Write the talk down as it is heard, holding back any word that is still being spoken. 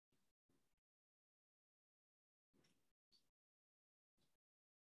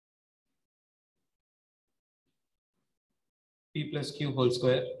p plus q whole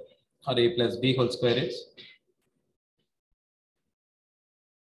square or a plus b whole square is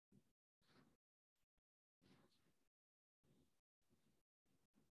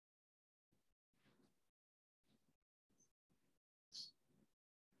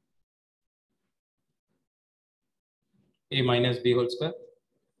a minus b whole square.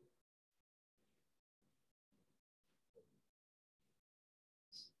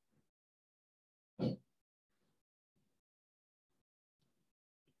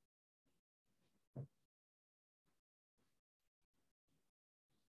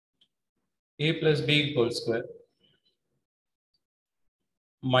 A plus b whole square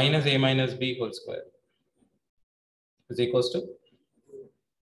minus a minus b whole square is equals to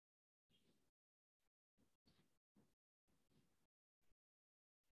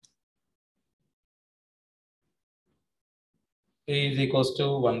a is equals to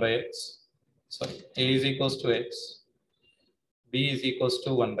 1 by x. Sorry, a is equals to x. B is equals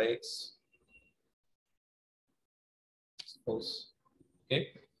to 1 by x. Suppose. Okay.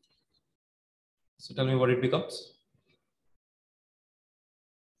 So tell me what it becomes.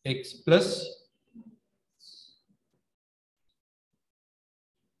 X plus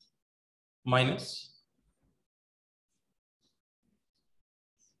minus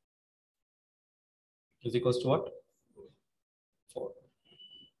is equals to what? 4.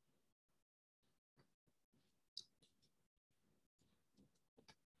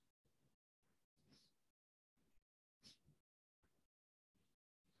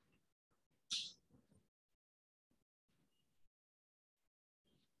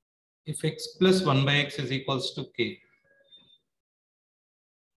 If x plus 1 by x is equals to k,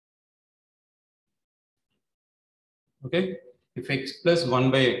 okay, if x plus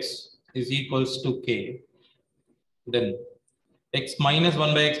 1 by x is equals to k, then x minus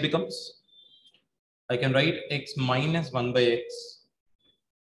 1 by x becomes, I can write x minus 1 by x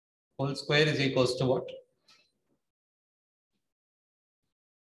whole square is equals to what?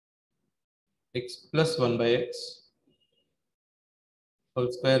 X plus 1 by x whole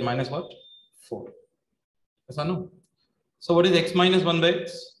square minus what? 4. Yes or no? So what is x minus 1 by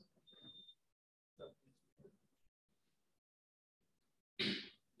x?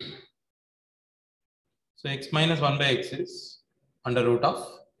 So x minus 1 by x is under root of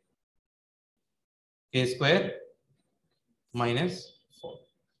k square minus 4.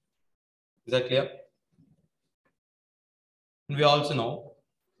 Is that clear? And we also know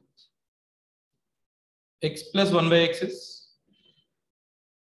x plus 1 by x is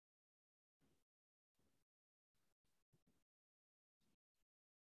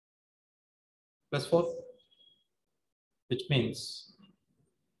plus 4, which means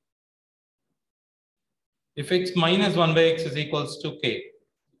if x minus 1 by x is equals to k,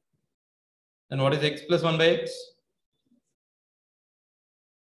 then what is x plus 1 by x?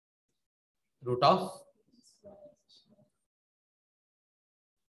 Root of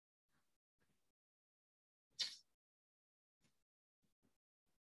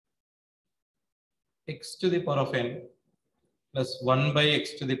x to the power of n plus 1 by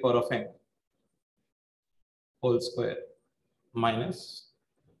x to the power of n whole square minus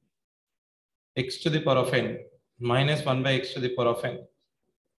x to the power of n minus 1 by x to the power of n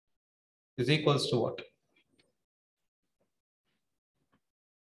is equals to what?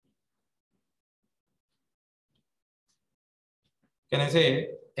 Can I say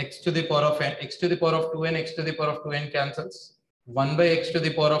x to the power of n, x to the power of 2n, x to the power of 2n cancels. 1 by x to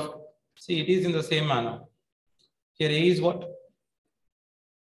the power of, see, it is in the same manner. Here a is what?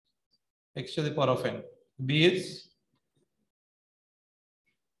 X to the power of n. B is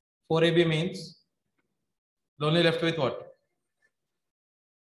 4ab means only left with what?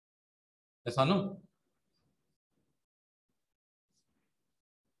 Yes or no?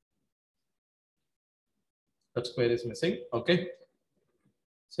 That square is missing. Okay.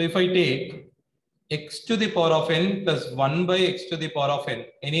 So if I take x to the power of n plus 1 by x to the power of n,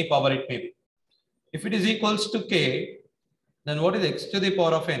 any power it may be. If it is equals to k, then what is x to the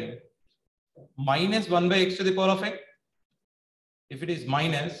power of n? Minus 1 by x to the power of n. If it is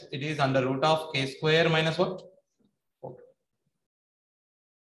minus, it is under root of k square minus what? 4.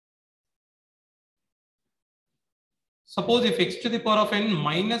 Suppose if x to the power of n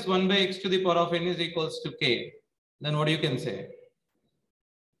minus 1 by x to the power of n is equals to k, then what you can say?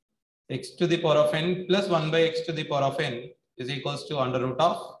 X to the power of n plus 1 by x to the power of n is equals to under root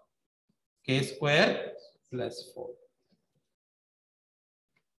of k square plus 4.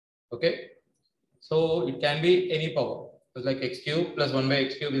 Okay. So it can be any power. So like x cube plus 1 by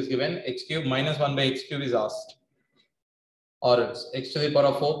x cube is given, x cube minus 1 by x cube is asked. or else x to the power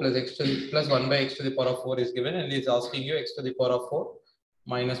of 4 plus x to the plus 1 by x to the power of 4 is given, and it's asking you x to the power of 4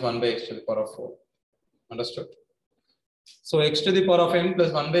 minus 1 by x to the power of 4. Understood? So x to the power of n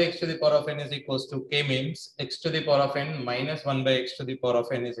plus 1 by x to the power of n is equals to k, means x to the power of n minus 1 by x to the power of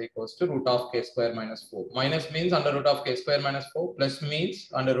n is equals to root of k square minus 4. Minus means under root of k square minus 4, plus means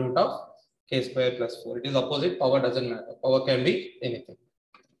under root of k square plus 4. It is opposite, power doesn't matter. Power can be anything.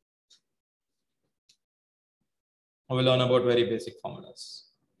 We will learn about very basic formulas.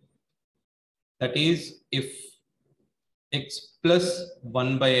 That is, if x plus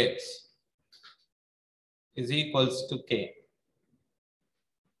 1 by x is equals to k,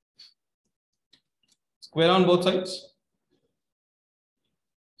 square on both sides,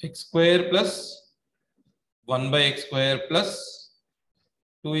 x square plus 1 by x square plus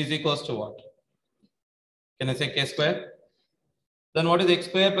 2 is equals to what? Can I say k square? Then what is x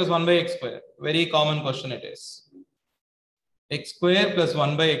square plus 1 by x square? Very common question it is. X square plus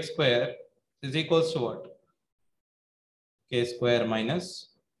 1 by x square is equals to what? K square minus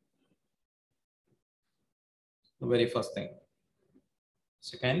the very first thing.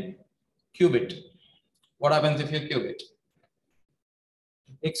 Second, cube it. What happens if you cube it?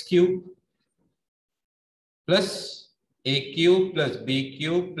 X cube plus a cube plus b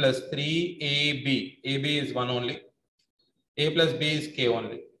cube plus 3ab. ab is 1 only. A plus b is k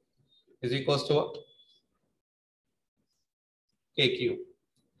only. Is equals to what? K cube.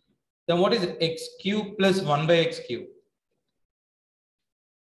 Then what is x cube plus 1 by x cube?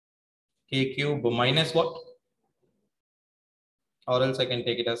 K cube minus what? Or else I can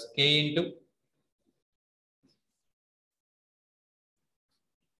take it as k into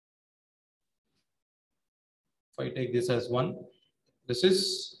if I take this as 1, this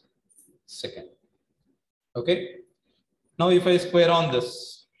is second. Okay. Now if I square on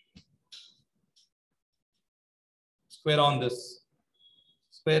this, square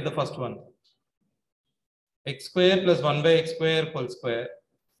the first one. X square plus 1 by x square whole square.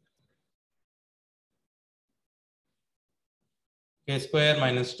 K square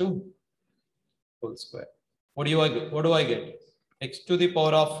minus 2 whole square. What do I get? X to the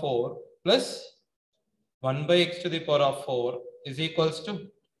power of 4 plus 1 by x to the power of 4 is equals to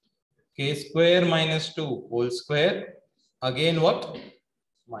k square minus 2 whole square. Again what?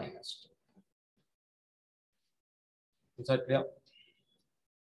 Minus 2. Is that clear?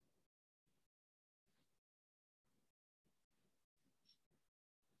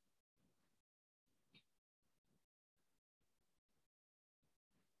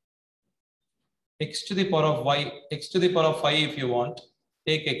 X to the power of y, x to the power of 5 if you want,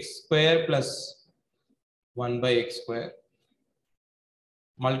 take x square plus 1 by x square,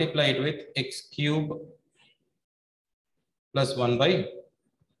 multiply it with x cube plus 1 by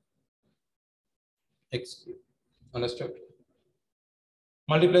x cube. Understood?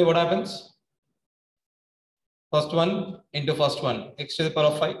 Multiply, what happens? First one into first one, x to the power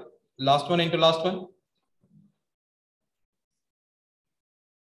of 5. Last one into last one.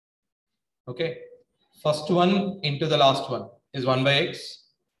 Okay. First one into the last one is 1 by x.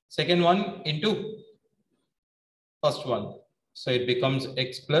 Second one into first one. So it becomes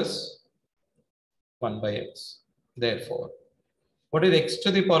x plus 1 by x. Therefore, what is x to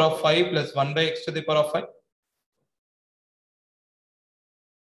the power of 5 plus 1 by x to the power of 5?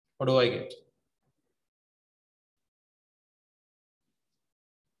 What do I get?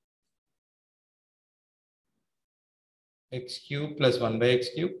 X cube plus 1 by x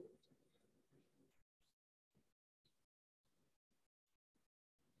cube.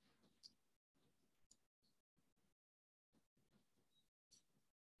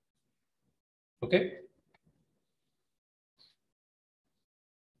 Okay.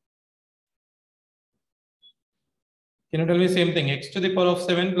 Can you tell me the same thing? X to the power of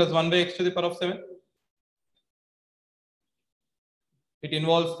 7 plus 1 by x to the power of 7. It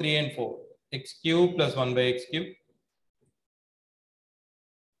involves 3 and 4. X cube plus 1 by x cube.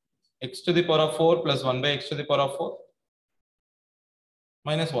 X to the power of 4 plus 1 by x to the power of 4.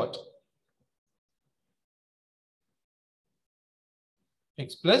 Minus what?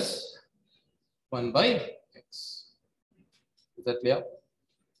 X plus 1 by x. Is that clear?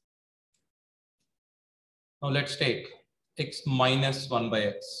 Now let's take x minus 1 by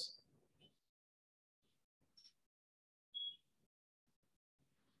x.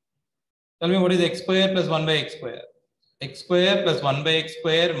 Tell me what is x square plus 1 by x square? X square plus 1 by x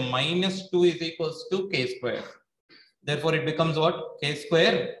square minus 2 is equals to k square. Therefore, it becomes what? K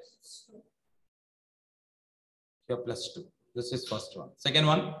square plus 2. This is first one. Second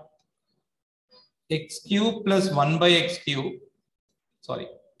one, x cube plus 1 by x cube. Sorry,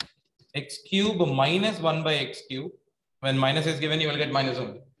 x cube minus 1 by x cube When minus is given, you will get minus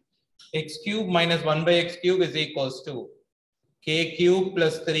only. X cube minus 1 by x cube is equals to k cube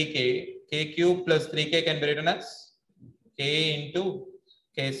plus 3k. K cube plus 3k can be written as k into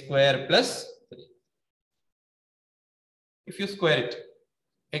k square plus 3. If you square it,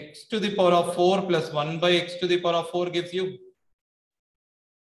 x to the power of 4 plus 1 by x to the power of 4 gives you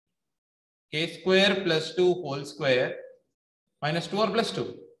k square plus 2 whole square minus 2 or plus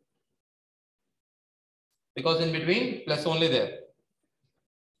 2. Because in between plus only there.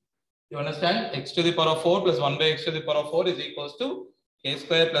 You understand? X to the power of 4 plus 1 by x to the power of 4 is equals to k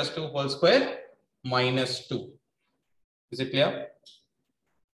square plus 2 whole square minus 2. Is it clear?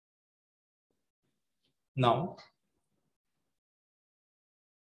 Now,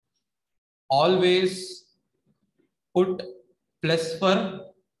 always put plus for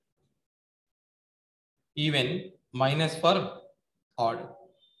even, minus for odd.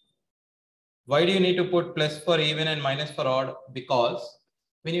 Why do you need to put plus for even and minus for odd? Because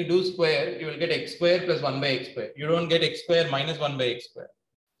when you do square, you will get x square plus 1 by x square. You don't get x square minus 1 by x square.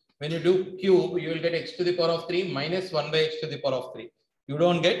 When you do cube, you will get x to the power of 3 minus 1 by x to the power of 3. You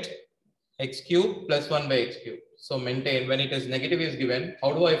don't get x cube plus 1 by x cube. So maintain when it is negative is given.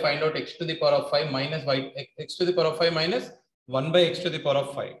 How do I find out x to the power of 5 minus y, x to the power of 5 minus 1 by x to the power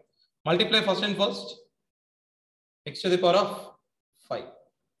of 5? Multiply first and first. X to the power of 5.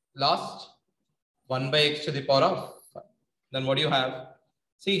 Last 1 by x to the power of 5. Then what do you have?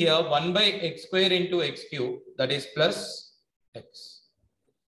 See here 1 by x square into x cube, that is plus x.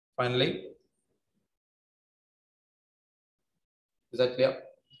 Finally, is that clear?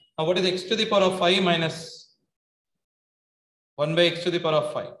 Now what is x to the power of 5 minus 1 by x to the power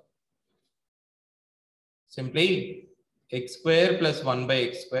of 5? Simply x square plus 1 by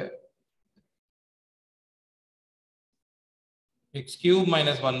x square. X cube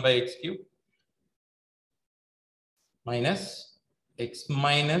minus 1 by x cube minus x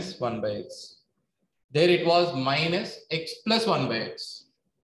minus 1 by x. There it was minus x plus 1 by x.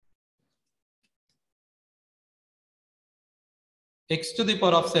 X to the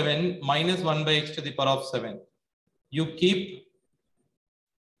power of 7 minus 1 by x to the power of 7. You keep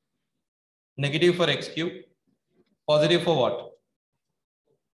negative for x cube, positive for what?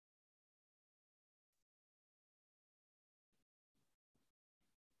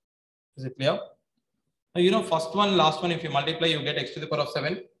 Is it clear? Now, you know, first one, last one, if you multiply, you get x to the power of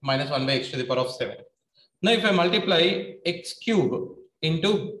 7 minus 1 by x to the power of 7. Now, if I multiply x cube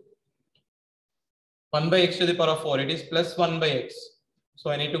into 1 by x to the power of 4, it is plus 1 by x. So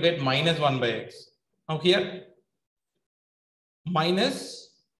I need to get minus 1 by x. Now here,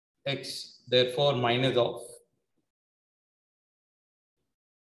 minus x, therefore minus of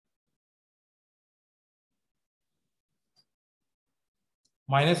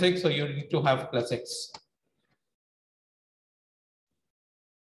minus x, so you need to have plus x.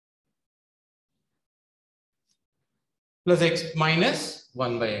 Plus x minus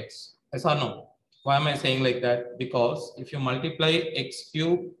 1 by x. Yes or no? Why am I saying like that? Because if you multiply x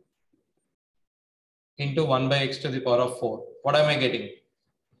cube into 1 by x to the power of 4, what am I getting?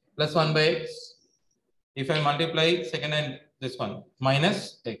 Plus 1 by x. If I multiply second and this one,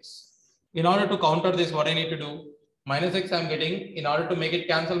 minus x. In order to counter this, what I need to do? Minus x I'm getting. In order to make it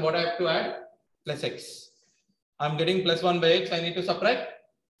cancel, what I have to add? Plus x. I'm getting plus 1 by x. I need to subtract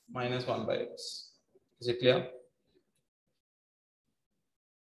minus 1 by x. Is it clear?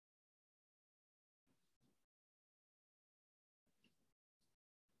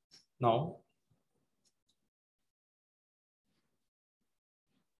 Now,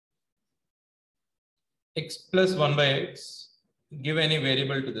 x plus 1 by x, give any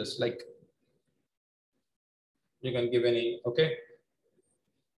variable to this, like you can give any, okay?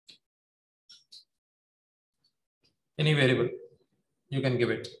 Any variable, you can give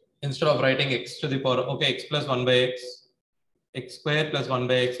it. Instead of writing x to the power, okay, x plus 1 by x square plus 1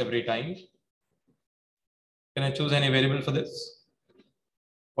 by x every time. Can I choose any variable for this?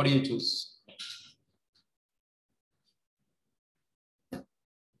 What do you choose?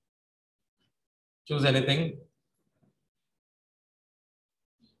 Choose anything.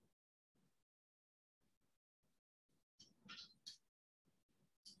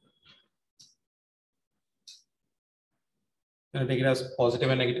 Can I take it as positive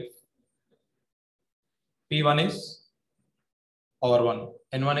and negative? P1 is power 1.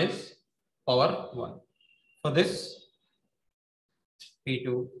 N1 is power 1. For this,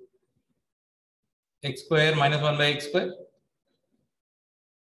 P2, x square minus 1 by x square,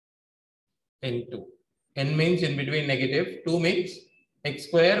 N2. N means in between negative, 2 means x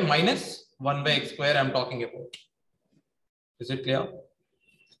square minus 1 by x square I'm talking about. Is it clear?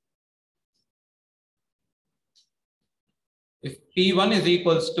 P1 is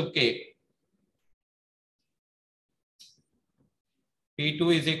equals to K.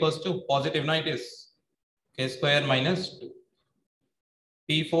 P2 is equals to positive, no, it is K square minus 2.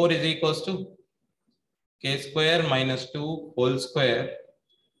 P4 is equals to K square minus 2 whole square,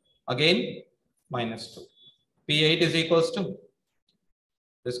 again minus 2. P8 is equals to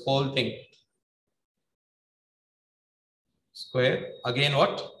this whole thing square, again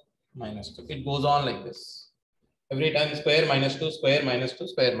what? Minus 2. It goes on like this. Every time square minus 2, square minus 2,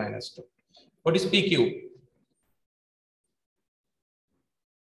 square minus 2. What is P cube?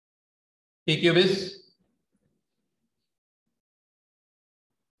 P cube is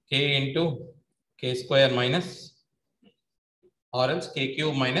K into K square minus, or else K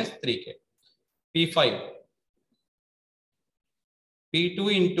cube minus 3K. P5,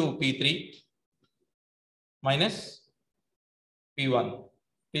 P2 into P3 minus P1,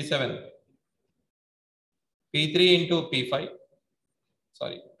 P7, P3 into P5,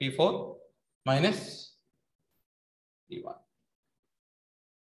 sorry, P4 minus P1.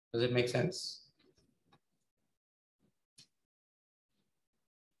 Does it make sense?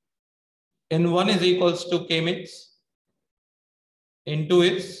 N1 is equals to K mix.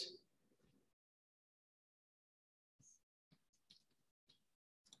 N2 is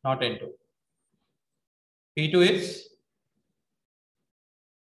not N2. P2 is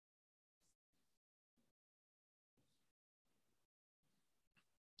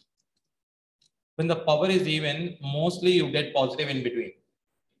when the power is even, mostly you get positive in between.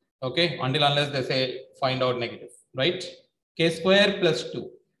 Okay, until unless they say find out negative, right? K square plus 2.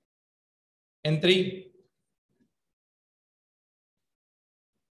 N3,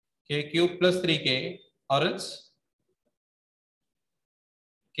 K cube plus 3K, or else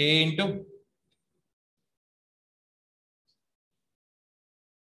K into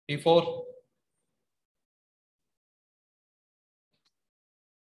P4.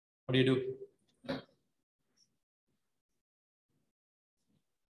 What do you do?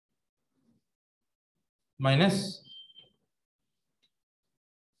 Minus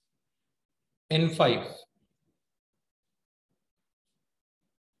N5.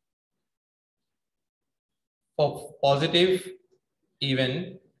 For positive,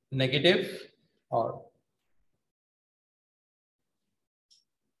 even, negative, or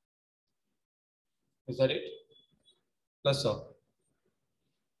is that it? Plus or.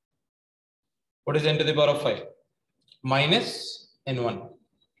 What is n to the power of 5? Minus n1.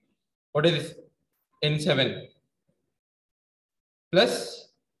 What is n7? Plus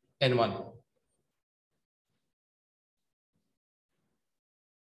n1.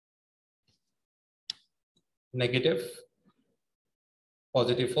 Negative,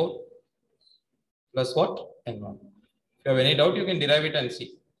 positive 4, plus what? N1. If you have any doubt, you can derive it and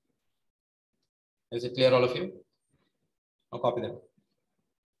see. Is it clear, all of you? Now copy them.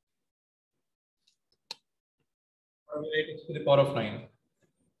 X to the power of 9.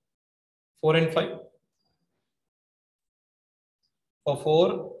 4 and 5. For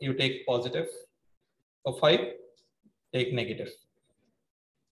 4, you take positive. For 5, take negative.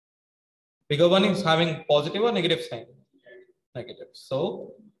 Bigger one is having positive or negative sign? Negative.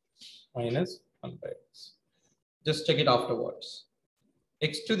 So, minus 1 by x. Just check it afterwards.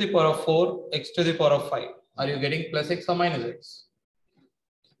 X to the power of 4, x to the power of 5. Are you getting plus x or minus x?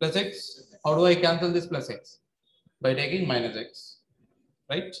 Plus x. How do I cancel this plus x? By taking minus x.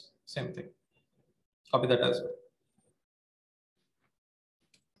 Right? Same thing. Copy that as well.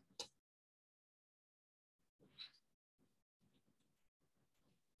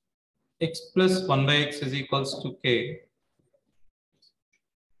 X plus 1 by x is equals to k.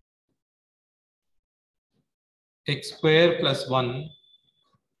 X square plus 1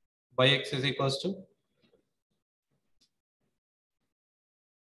 by x is equals to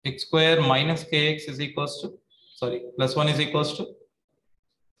x square minus kx is equals to, sorry, plus 1 is equals to.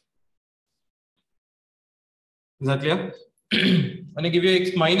 Is that clear? When I give you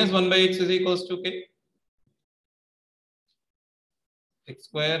x minus 1 by x is equals to k. X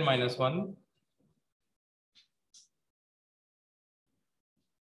square minus 1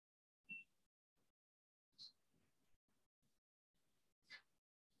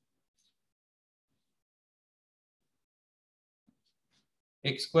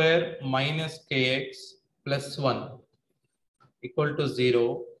 x square minus kx plus 1 equal to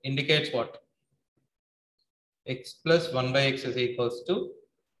 0 indicates what? X plus 1 by x is equals to,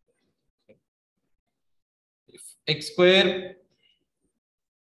 if x square,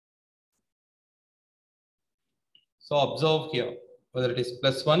 so observe here whether it is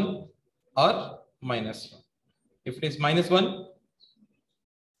plus 1 or minus 1. If it is minus 1,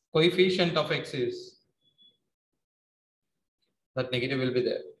 coefficient of x is that negative will be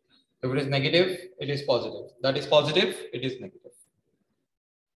there. If it is negative, it is positive. That is positive, it is negative.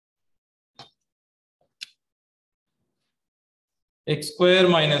 X square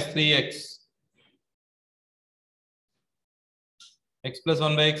minus 3x. X plus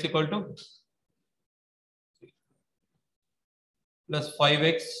 1 by x equal to plus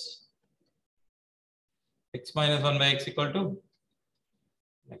 5x. X minus 1 by x equal to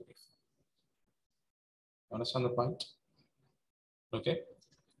negative. Understand the point? Okay.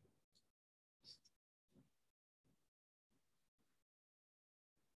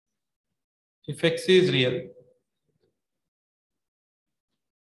 If x is real,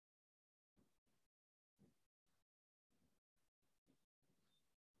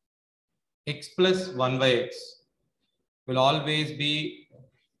 x plus 1 by x will always be,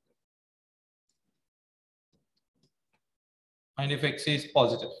 and if x is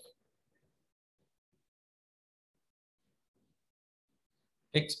positive,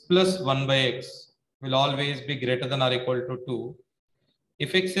 x plus 1 by x will always be greater than or equal to 2.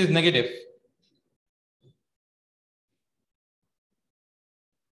 If x is negative,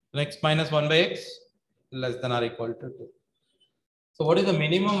 then x minus 1 by x less than or equal to 2. So what is the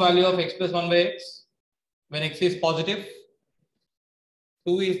minimum value of x plus 1 by x when x is positive?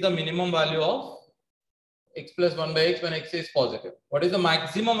 2 is the minimum value of x plus 1 by x when x is positive. What is the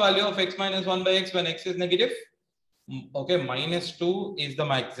maximum value of x minus 1 by x when x is negative? Okay, minus 2 is the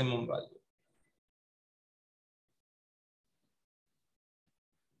maximum value.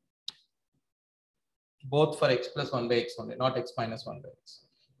 Both for x plus 1 by x only, not x minus 1 by x.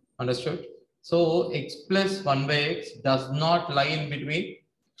 Understood? So x plus 1 by x does not lie in between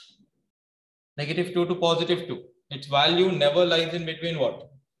negative 2 to positive 2. Its value never lies in between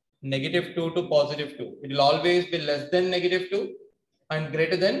what? Negative 2 to positive 2. It will always be less than negative 2 and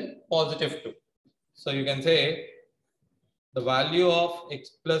greater than positive 2. So you can say the value of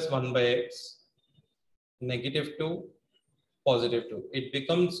x plus 1 by x, negative 2, positive 2. It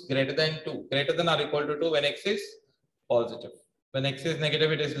becomes greater than 2, greater than or equal to 2 when x is positive. When x is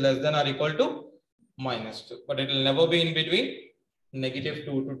negative, it is less than or equal to minus 2. But it will never be in between negative 2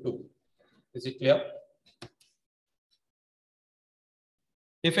 to 2. Is it clear?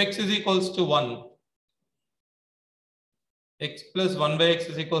 If x is equals to 1, x plus 1 by x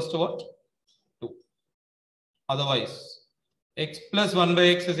is equals to what? 2. Otherwise, x plus 1 by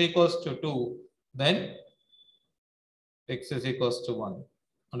x is equals to 2, then x is equals to 1.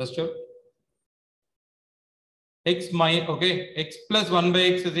 Understood? X plus 1 by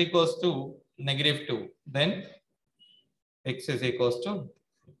x is equals to negative 2. Then x is equals to.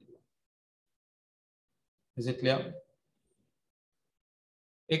 Is it clear?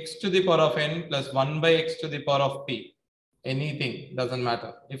 X to the power of n plus 1 by x to the power of p. Anything doesn't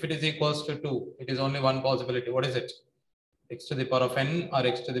matter. If it is equals to 2, it is only one possibility. What is it? X to the power of n or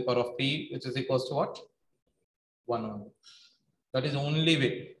x to the power of p, which is equals to what? 1 only. That is only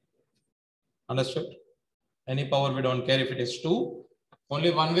way. Understood? Any power, we don't care if it is 2.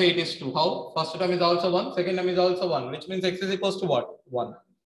 Only one way it is 2. How? First term is also 1, second term is also 1, which means x is equals to what? 1.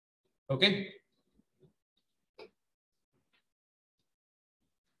 Okay?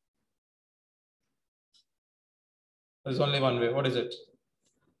 There's only one way. What is it?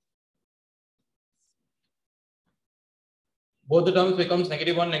 Both the terms becomes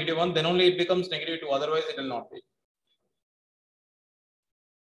negative 1, then only it becomes negative 2. Otherwise, it will not be.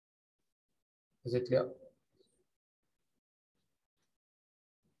 Is it clear?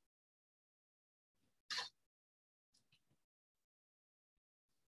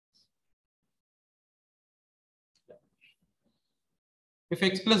 If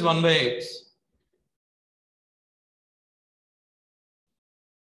x plus 1 by x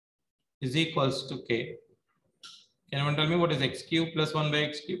is equals to k, can anyone tell me what is x cube plus 1 by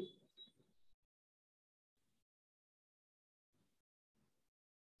x cube?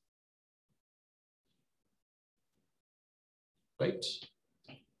 Right?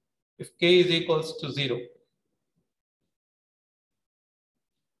 If k is equals to 0,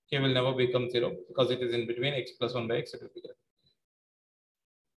 k will never become 0 because it is in between x plus 1 by x. It will be there.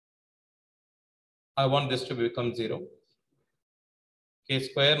 I want this to become 0. K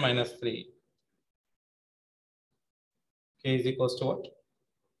square minus 3. K is equals to what?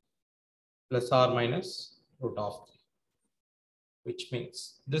 Plus or minus root of 3. Which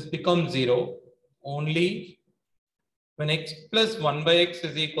means this becomes 0 only when x plus 1 by x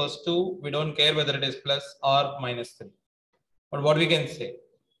is equals to, we don't care whether it is plus or minus 3. But what we can say,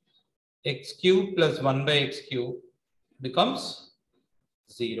 x cube plus 1 by x cube becomes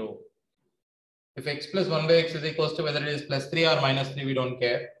 0. If x plus 1 by x is equals to whether it is plus 3 or minus 3, we don't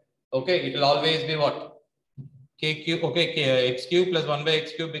care. Okay, it will always be what? k cube, okay, x cube plus 1 by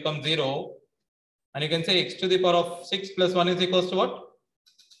x cube becomes 0. And you can say x to the power of 6 plus 1 is equals to what?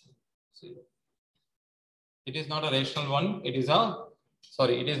 0. It is not a rational one. It is a,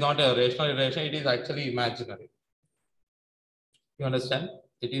 sorry, it is not a rational relation. It is actually imaginary. You understand?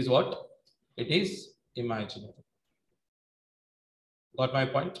 It is what? It is imaginary. Got my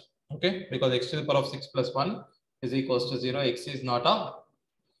point? Okay, because x to the power of 6 plus 1 is equals to 0. X is not a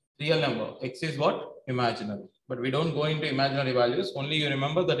real number. X is what? Imaginary. But we don't go into imaginary values. Only you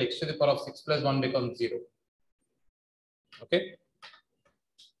remember that x to the power of 6 plus 1 becomes 0. Okay?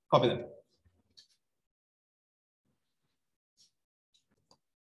 Copy them.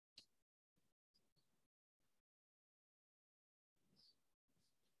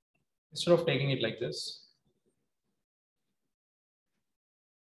 Instead of taking it like this,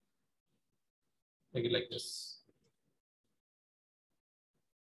 take it like this.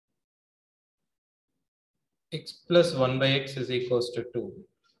 X plus 1 by x is equals to 2.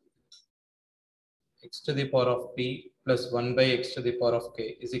 X to the power of p plus 1 by x to the power of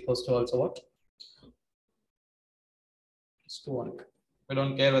k is equals to also what? It's 2 1. We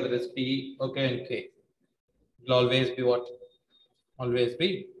don't care whether it's p, okay, and k. It will always be what? Always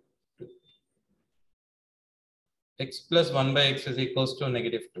be 2. X plus 1 by x is equals to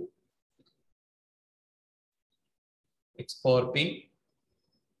negative 2. X power p.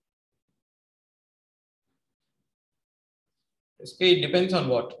 It depends on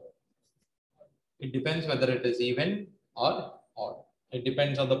what? It depends whether it is even or odd. It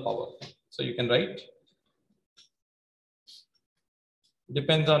depends on the power. So you can write.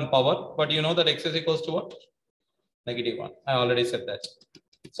 Depends on power, but you know that x is equals to what? Negative 1. I already said that.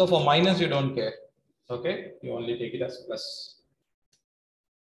 So for minus, you don't care. Okay, you only take it as plus.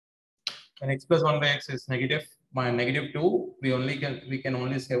 When x plus 1 by x is negative, by negative 2, we can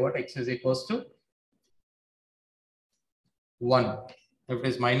only say what? X is equals to 1. If it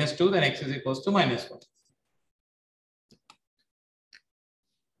is minus 2, then x is equals to minus 1.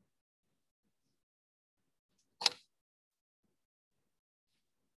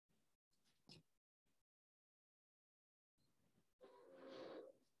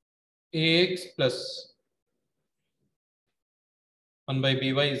 Ax plus 1 by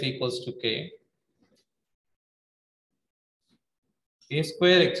by is equals to k. A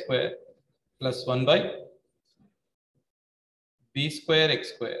square x square plus 1 by b square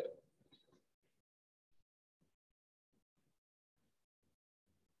x square.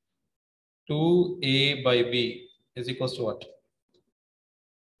 Two a by b is equals to what?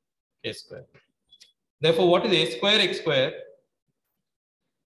 K square. Therefore, what is a square x square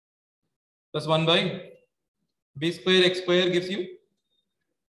plus 1 by b square x square gives you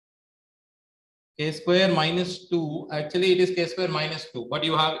k square minus 2. Actually, it is k square minus 2, but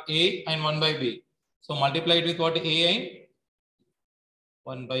you have a and 1 by b. So multiply it with what? A and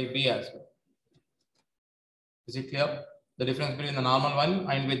 1 by b as well. Is it clear? The difference between the normal one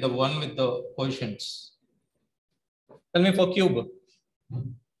and with the one with the quotients. Tell me for cube.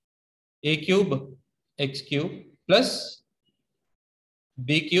 A cube x cube plus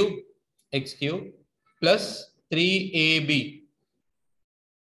b cube x cube plus 3ab.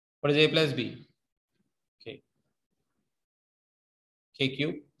 What is a plus b? Okay. K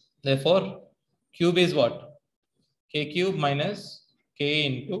cube. Therefore, cube is what? K cube minus k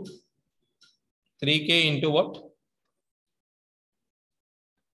into 3k into what?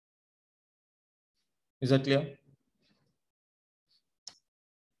 Is that clear?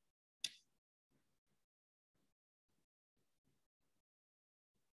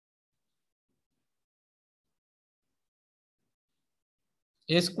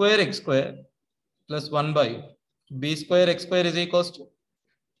 A square x square plus 1 by b square x square is equals to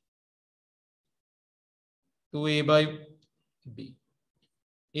 2a by b.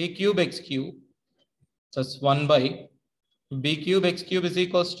 A cube x cube plus 1 by b cube x cube is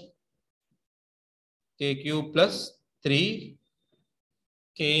equals to k cube plus 3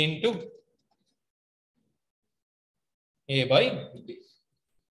 k into a by b.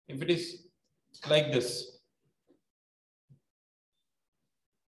 If it is like this,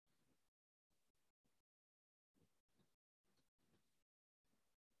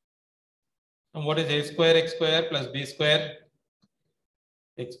 and what is a square x square plus b square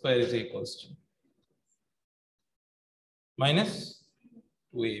x square is equals to minus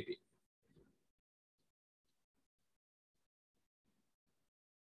 2ab.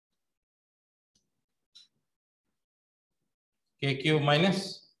 K cube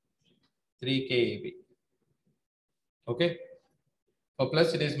minus 3kab. Okay. For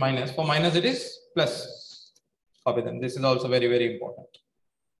plus it is minus. For minus it is plus. Copy them. This is also very, very important.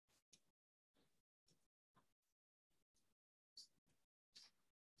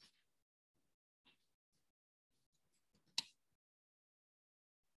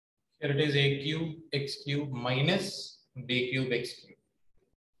 Here it is a cube x cube minus b cube x cube.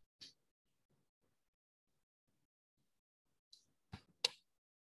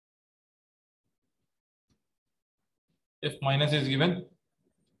 If minus is given,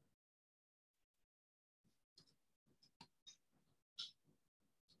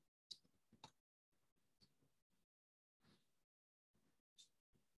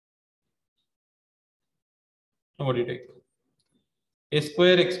 what do you take? A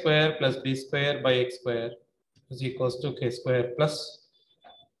square x square plus b square by x square is equals to k square plus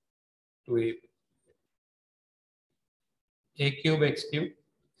 2a. A cube x cube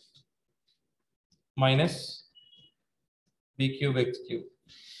minus b cube x cube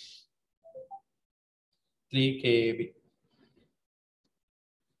 3kab.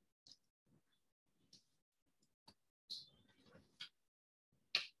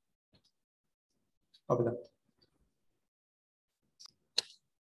 Copy that.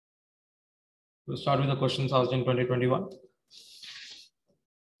 We'll start with the questions asked in 2021.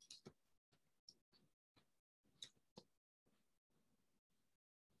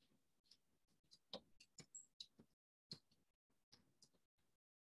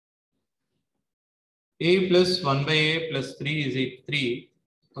 A plus 1 by a plus 3 is 3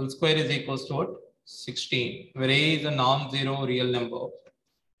 whole square is equals to what? 16, where a is a non-zero real number.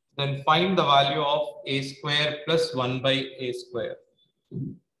 Then find the value of a square plus 1 by a square.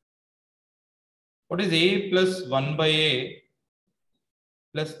 What is a plus 1 by a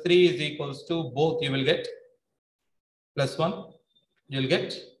plus 3 is equals to both? You will get plus 1, you will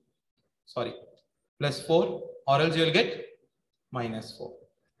get, sorry, plus 4, or else you will get minus 4.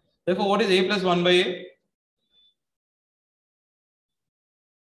 Therefore, what is a plus 1 by a?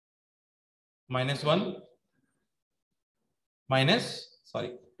 Minus 1 minus,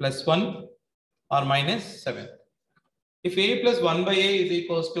 sorry, plus 1 or minus 7. If a plus 1 by a is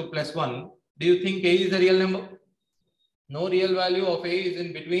equals to plus 1, do you think a is a real number? No real value of a is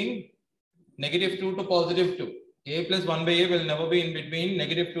in between negative 2 to positive 2. A plus 1 by a will never be in between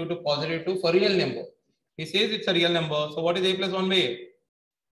negative 2 to positive 2 for real number. He says it's a real number. So what is a plus 1 by a?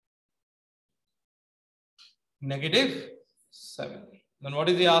 Negative 7. Then what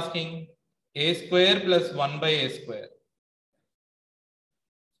is he asking? A square plus 1 by a square.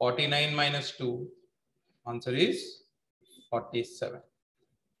 49 minus 2. Answer is 47.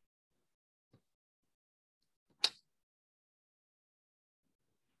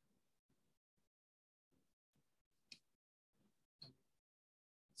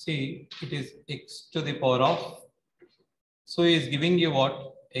 See, it is x to the power of. So he is giving you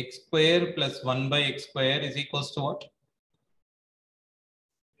what? X square plus 1 by x square is equals to what?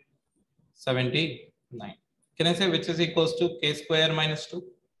 79. Can I say which is equals to k square minus 2?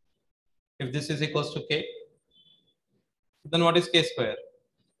 If this is equals to k, then what is k square?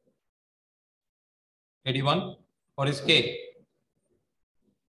 81. What is k?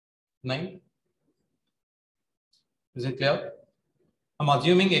 9. Is it clear? I'm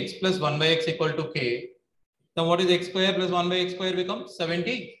assuming x plus 1 by x equal to k. Then what is x square plus 1 by x square becomes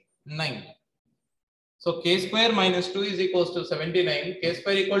 79. So k square minus 2 is equals to 79. K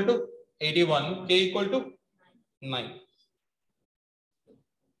square equal to 81. K equal to 9.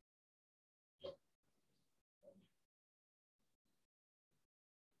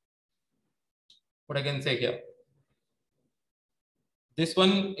 What I can say here? This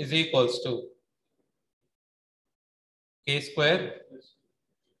one is equals to k square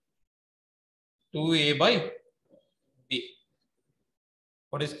 2a by b.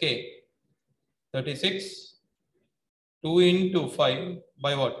 What is k? 36. 2 into 5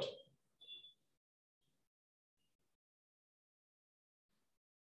 by what?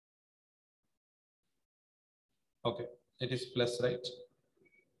 Okay, it is plus, right?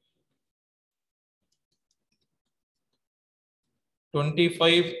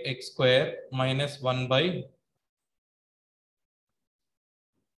 (25) x square minus 1 by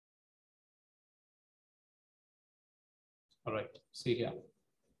all right, see here.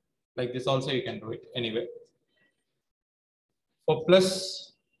 Like this also you can do it anyway. For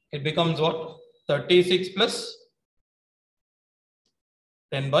plus, it becomes what? 36 plus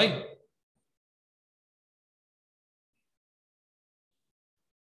 10 by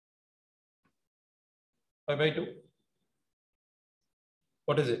 5 by 2.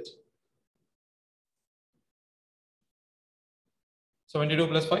 What is it? 72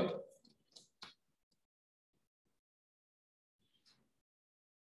 plus 5.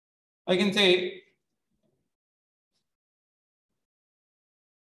 I can say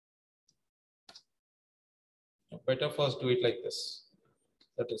better first do it like this.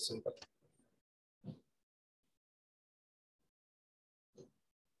 That is simple.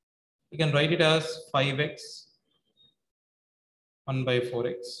 You can write it as 5x 1 by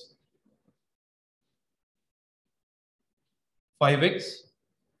 4x. 5x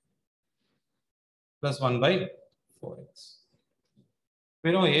plus 1 by 4x.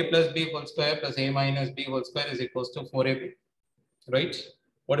 We know a plus b whole square plus a minus b whole square is equals to 4ab. Right?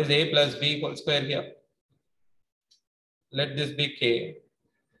 What is a plus b whole square here? Let this be k.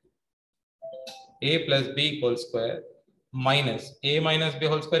 A plus b whole square minus a minus b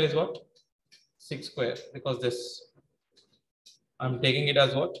whole square is what? 6 square, because this I'm taking it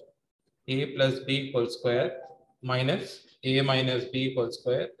as what? A plus b whole square minus a minus b whole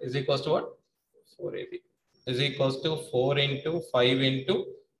square is equals to what? 4ab is equals to 4 into 5 into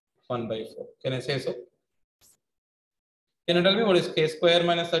 1 by 4. Can I say so? Can you tell me what is k square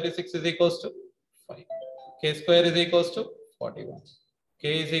minus 36 is equals to 5? K square is equals to 41.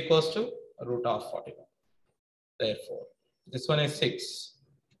 K is equals to root of 41. Therefore, this one is 6.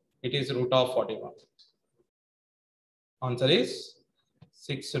 It is root of 41. Answer is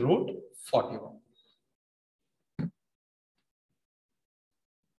 6 root 41.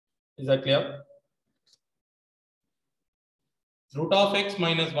 Is that clear? Root of x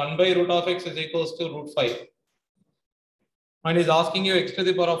minus 1 by root of x is equals to root 5. And is asking you x to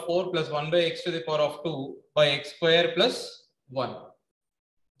the power of 4 plus 1 by x to the power of 2 by x square plus 1.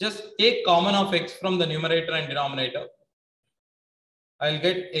 Just take common of x from the numerator and denominator. I'll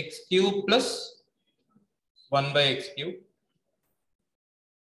get x cube plus 1 by x cube.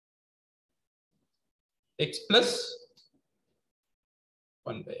 X plus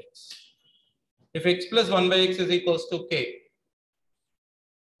 1 by x. If x plus 1 by x is equals to k,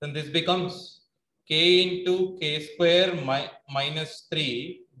 then this becomes k into k square minus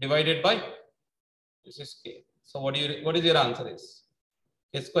 3 divided by, this is k. So what is your answer is?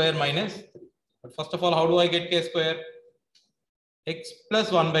 K square minus 3. But first of all, how do I get k square? X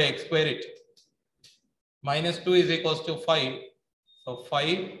plus 1 by x square it. Minus 2 is equals to 5. So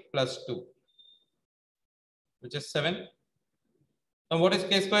 5 plus 2, which is 7. Now what is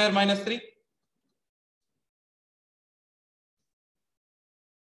k square minus 3?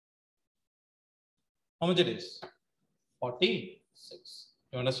 How much it is? 46.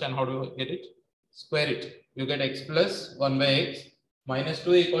 You understand how to get it? Square it. You get x plus 1 by x minus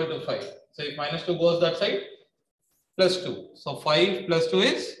 2 equal to 5. So if minus 2 goes that side, plus 2. So 5 plus 2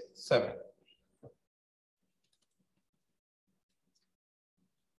 is 7.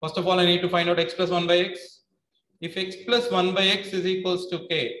 First of all, I need to find out x plus 1 by x. If x plus 1 by x is equals to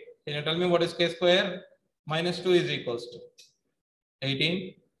k, can you tell me what is k square? Minus 2 is equals to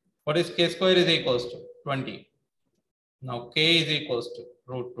 18. What is k square is equals to 20. Now k is equals to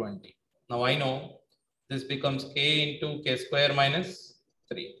root 20. Now I know this becomes k into k square minus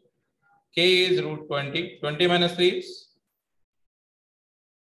 3. K is root 20. 20 minus 3 is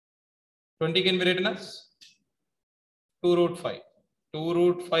 20 can be written as 2 root 5. 2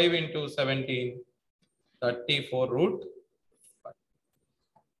 root 5 into 17. 34 root 5.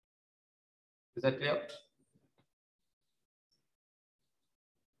 Is that clear?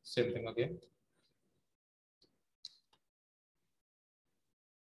 Same thing again.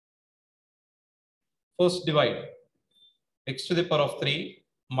 First divide. X to the power of 3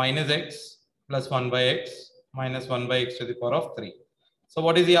 minus x plus 1 by x minus 1 by x to the power of 3. So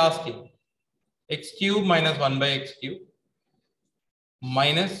what is he asking? X cube minus 1 by x cube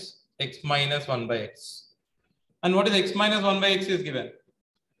minus x minus 1 by x. And what is x minus 1 by x is given?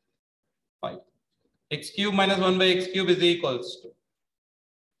 5. X cube minus 1 by x cube is equals to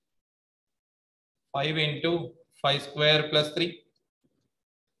 5 into 5 square plus 3.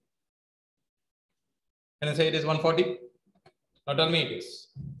 Can I say it is 140? Now tell me it is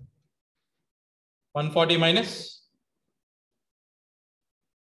 140 minus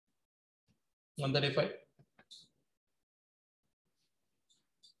 135.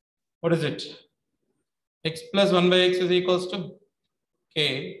 What is it? X plus 1 by x is equals to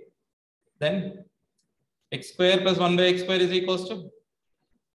k. Then x square plus 1 by x square is equals to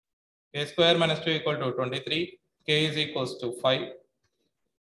k square minus 2 equal to 23. K is equals to 5.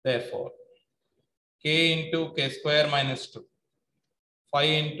 Therefore, k into k square minus 2. 5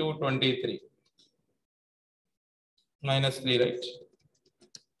 into 23. Minus 3, right?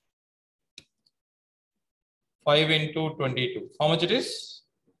 5 into 22. How much it is?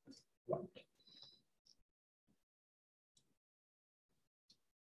 1.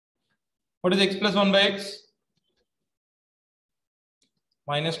 What is x plus 1 by x?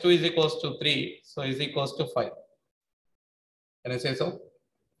 Minus 2 is equals to 3. So is equals to 5. Can I say so?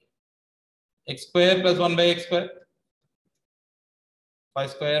 X square plus 1 by x square. 5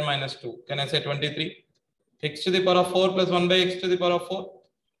 square minus 2. Can I say 23? X to the power of 4 plus 1 by x to the power of 4.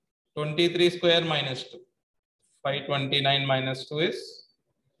 23 square minus 2. 529 minus 2 is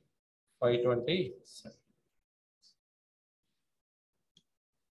 527.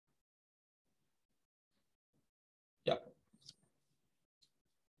 Yeah.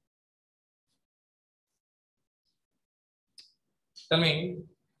 Tell me,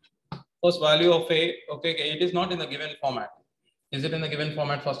 first value of A, okay, it is not in the given format. Is it in the given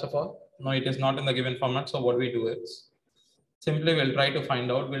format first of all? No, it is not in the given format. So what we do is, simply we'll try to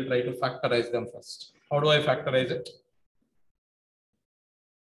find out, we'll try to factorize them first. How do I factorize it?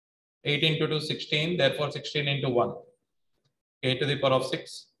 8 into 2, 16, therefore 16 into 1. K to the power of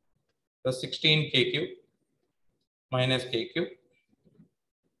 6 plus 16 k cube minus k cube.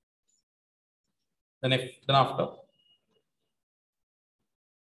 Then after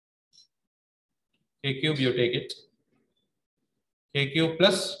k cube you take it. K cube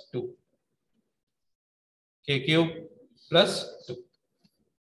plus 2. K cube plus 2.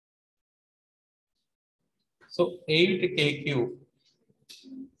 So 8 k cube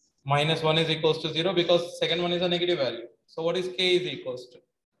minus 1 is equals to 0 because second one is a negative value. So what is k is equals to?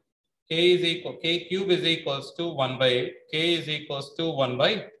 K cube is equals to 1 by 8. K is equals to 1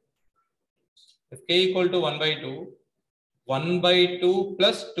 by, if k equal to 1 by 2, 1 by 2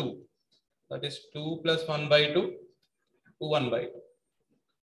 plus 2. That is 2 plus 1 by 2, 2 1 by 2.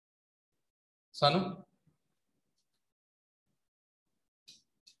 Sanu?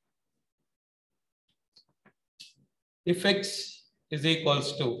 If x is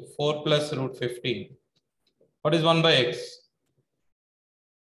equals to 4 plus root 15, what is 1 by x?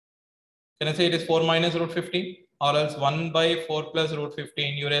 Can I say it is 4 minus root 15? Or else 1 by 4 plus root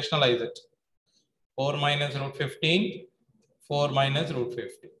 15, you rationalize it. 4 minus root 15, 4 minus root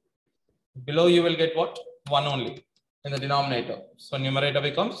 15. Below you will get what? 1 only in the denominator. So numerator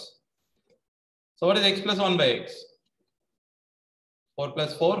becomes, so what is x plus 1 by x? 4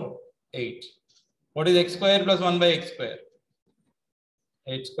 plus 4, 8. What is x square plus 1 by x square?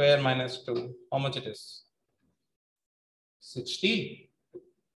 8 square minus 2. How much it is? 60.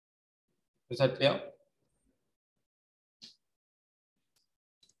 Is that clear?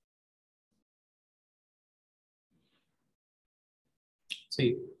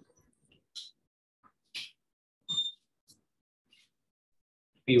 See.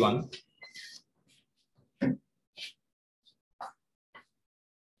 P1.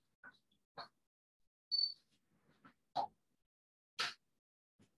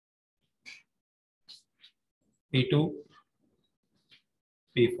 P2.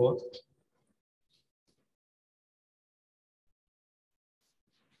 P4.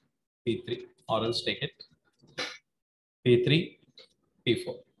 P3. Or else take it. P3.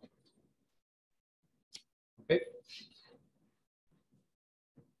 P4. Okay.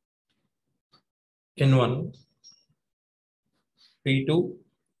 N1. P2.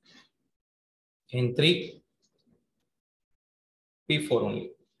 N3. P4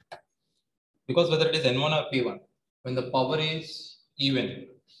 only. Because whether it is N1 or P1, when the power is even,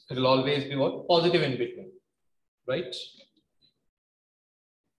 it will always be what? Positive in between, right?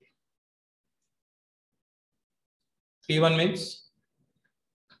 P1 means,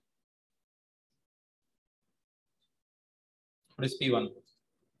 what is P1?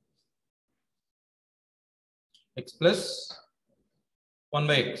 X plus 1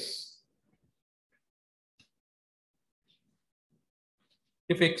 by x.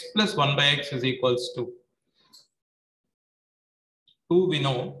 If x plus 1 by x is equals to 2, we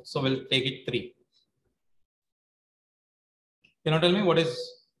know, so we'll take it 3. Can you tell me what is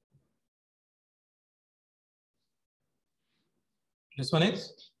this one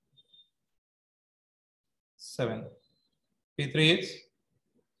is 7. P3 is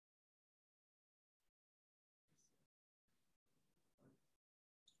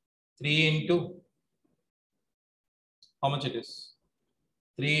 3 into, how much it is?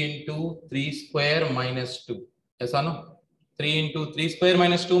 3 into 3 square minus 2. Yes or no? 3 into 3 square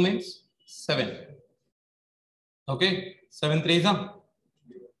minus 2 means 7. Okay, 7 3s are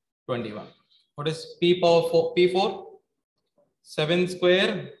 21. What is P power 4? P4? 7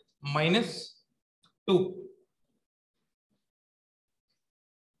 square minus 2.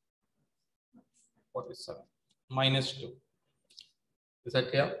 What is 7? Minus 2. Is that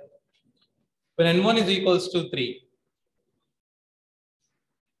clear? When N1 is equals to 3,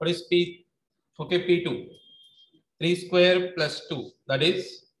 what is P? Okay, P2. 3 square plus 2, that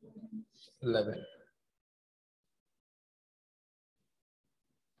is 11.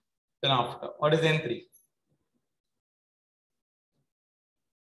 Then after, what is N3?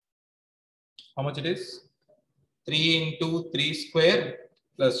 How much it is? 3 into 3 square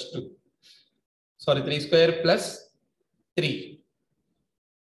plus 2. Sorry, 3 square plus 3.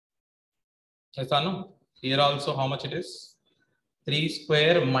 Yes or no? Here also how much it is? 3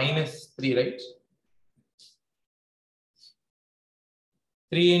 square minus 3, right?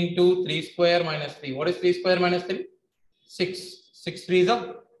 3 into 3 square minus 3. What is 3 square minus 3? 6. 6 3 is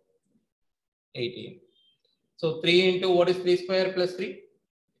 18. So 3 into what is 3 square plus 3?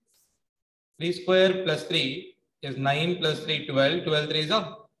 3 square plus 3 is 9 plus 3, 12. 12 3 is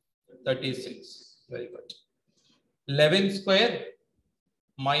 36. Very good. 11 square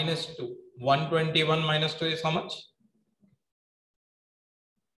minus 2. 121 minus 2 is how much?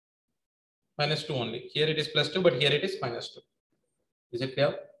 Minus 2 only. Here it is plus 2, but here it is minus 2. Is it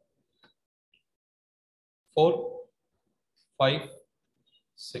clear? 4, 5,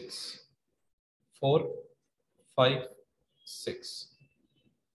 6. 4, 5, 6.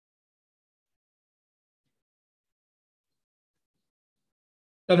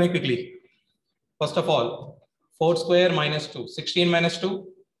 Tell me quickly. First of all, 4 square minus 2. 16 minus 2,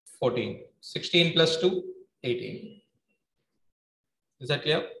 14. 16 plus 2, 18. Is that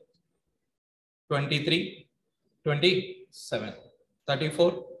clear? 23, 27,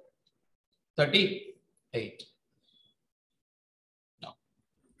 34, 38. Now,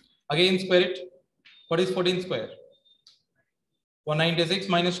 again square it. What is 14 square? 196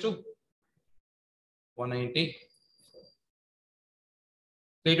 minus 2, 190.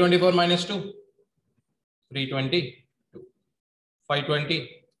 324 minus 2, 322.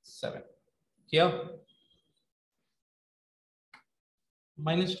 527. Here,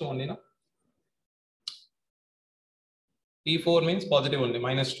 minus 2 only, no? P4 means positive only,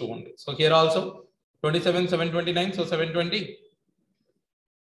 minus 2 only. So here also 27, 729, so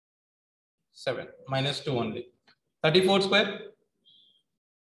 727, minus 2 only. 34 square.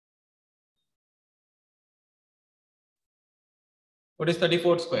 What is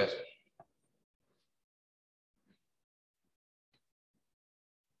 34 square?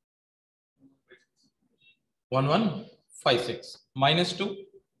 1156 minus 2.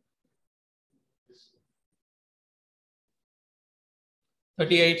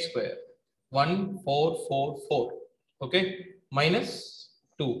 38 square. 1444. Okay. Minus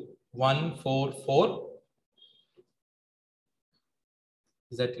 2. 144.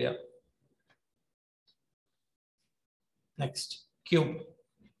 Is that clear? Next. Cube.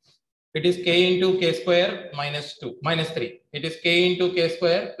 It is k into k square minus 2. Minus 3. It is k into k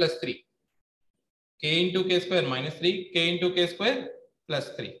square plus 3. K into k square minus 3. K into k square plus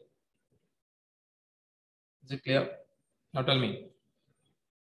 3. Is it clear? Now tell me.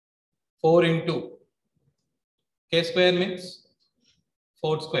 4 into k square means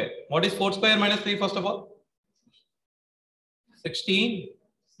 4 square. What is 4 square minus 3 first of all? 16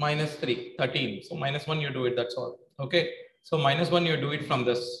 minus 3, 13. So minus 1 you do it, that's all. Okay. So minus 1 you do it from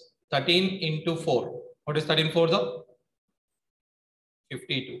this. 13 into 4. What is 13 4 the?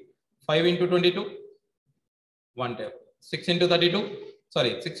 52. 5 into 22? 110. 6 into 32?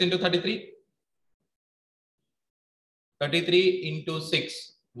 Sorry, 6 into 33? 33 into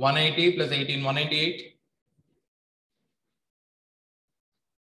 6. 180 plus 18, 198. Is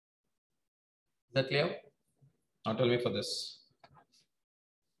that clear? Now tell me for this.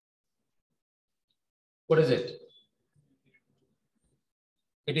 What is it?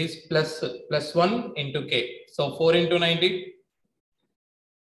 It is plus 1 into k. So 4 into 90.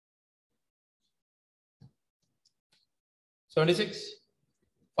 76.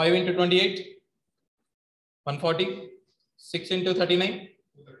 5 into 28. 140. 6 into 39.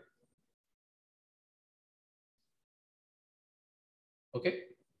 Okay.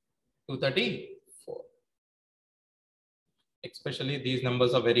 234. Especially these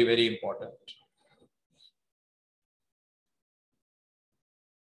numbers are very, very important.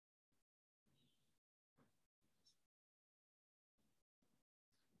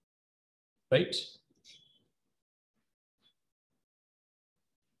 Right?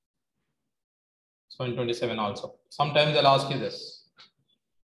 So in 27 also. Sometimes I'll ask you this.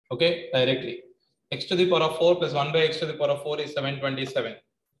 Okay, directly. X to the power of 4 plus 1 by x to the power of 4 is 727.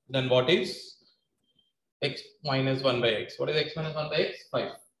 Then what is x minus 1 by x? What is x minus 1 by x?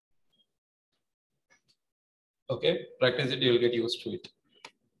 5. Okay, practice it, you'll get used to it.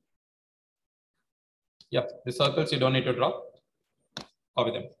 Yep, the circles you don't need to draw.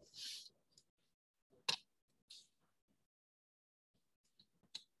 Copy them.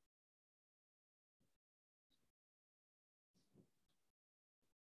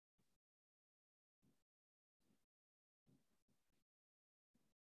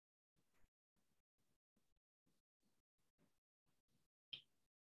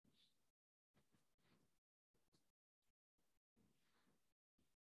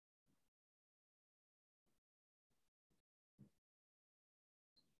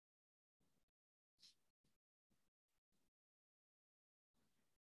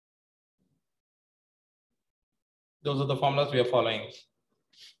 Those are the formulas we are following.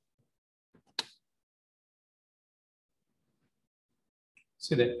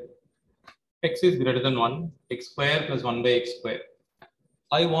 See there. X is greater than 1, x square plus 1 by x square.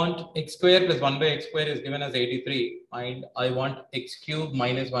 I want x square plus 1 by x square is given as 83, and I want x cube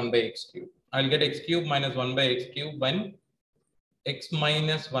minus 1 by x cube. I'll get x cube minus 1 by x cube when x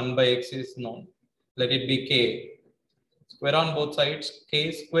minus 1 by x is known. Let it be k. Square on both sides.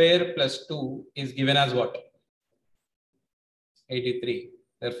 K square plus 2 is given as what? 83.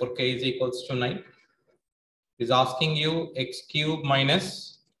 Therefore, k is equals to 9. He's asking you x cube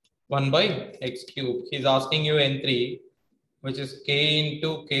minus 1 by x cube. He's asking you n3, which is k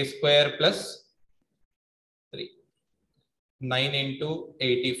into k square plus 3. 9 into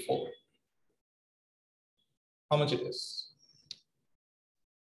 84. How much it is?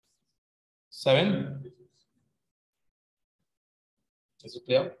 7. Is it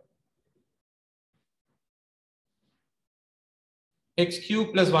clear? X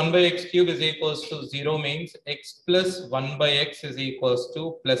cube plus 1 by x cube is equals to 0 means x plus 1 by x is equals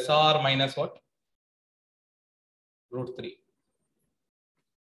to plus or minus what? Root 3.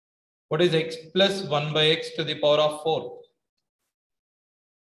 What is x plus 1 by x to the power of 4?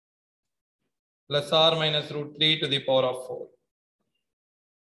 Plus or minus root 3 to the power of 4.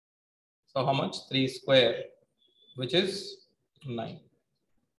 So how much? 3 square, which is 9.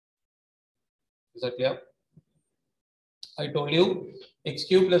 Is that clear? I told you x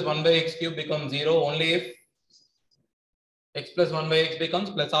cube plus 1 by x cube becomes 0 only if x plus 1 by x becomes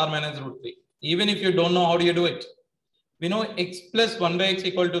plus or minus root 3. Even if you don't know how do you do it. We know x plus 1 by x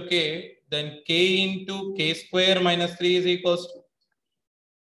equal to k, then k into k square minus 3 is equals to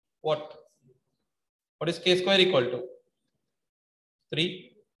what? What is k square equal to? 3.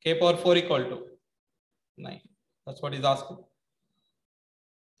 K power 4 equal to 9. That's what he's asking.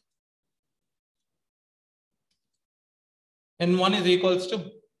 N1 is equals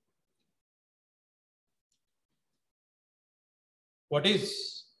to what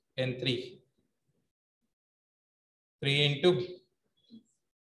is N3? 3 into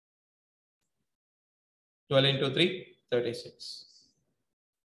 12 into 3, 36.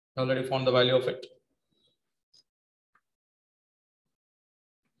 Already found the value of it.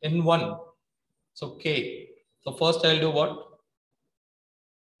 N1. So k. So first I'll do what?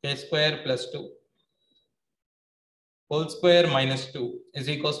 K square plus 2 whole square minus 2 is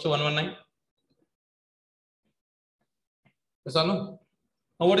equals to 119. Yes or no?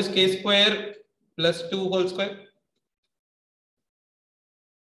 Now what is k square plus 2 whole square?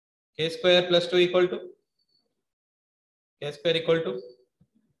 K square plus 2 equal to? K square equal to?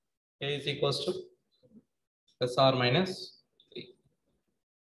 K is equals to plus or minus 3.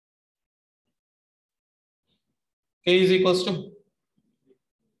 K is equals to?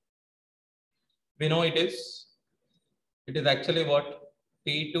 We know it is actually what?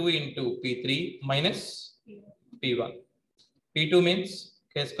 P2 into P3 minus P1. P2 means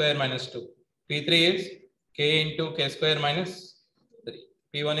k square minus 2. P3 is k into k square minus 3.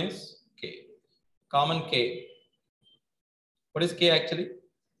 P1 is k. Common k. What is k actually?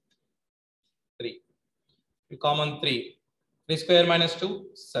 3. Common 3. 3 square minus 2,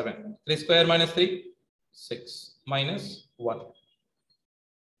 7. 3 square minus 3, 6. Minus 1.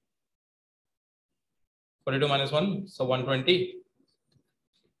 42 minus 1, so 120.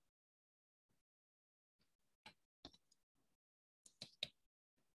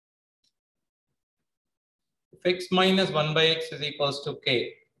 If x minus 1 by x is equals to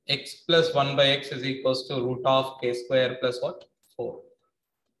k, x plus 1 by x is equals to root of k square plus what? 4.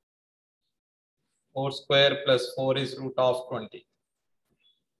 4 square plus 4 is root of 20.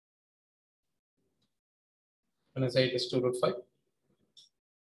 When I say it is 2 root 5.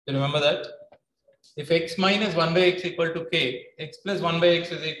 You remember that? If x minus 1 by x equal to k, x plus 1 by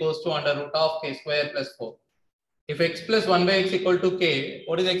x is equals to under root of k square plus 4. If x plus 1 by x equal to k,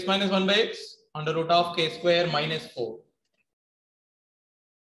 what is x minus 1 by x? Under root of k square minus 4.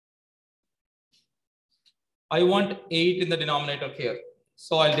 I want 8 in the denominator here.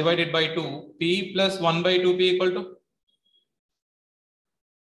 So I'll divide it by 2. P plus 1 by 2p equal to?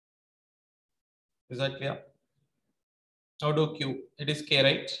 Is that clear? Now do q. It is k,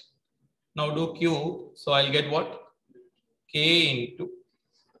 right? Now do q. So I'll get what? K into.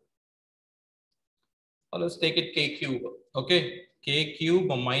 Or let's take it k cube. Okay. K cube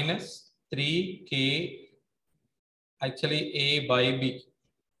minus 3k. Actually a by b.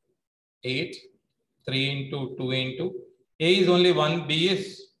 8. 3 into 2 into. A is only 1. B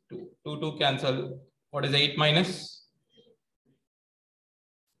is 2. 2 cancel. What is 8 minus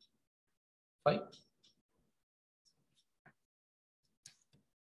 5?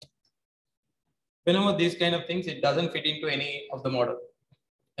 Whenever these kind of things, it doesn't fit into any of the model.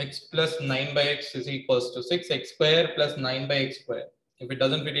 X plus 9 by x is equals to 6, x square plus 9 by x square. If it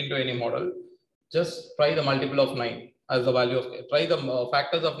doesn't fit into any model, just try the multiple of 9 as the value of, try the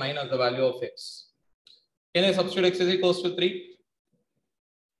factors of 9 as the value of x. Can I substitute x is equals to 3?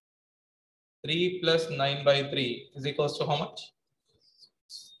 3 plus 9 by 3 is equals to how much?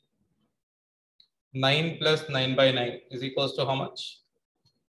 9 plus 9 by 9 is equals to how much?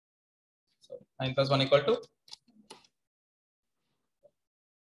 So 9 plus 1 equal to.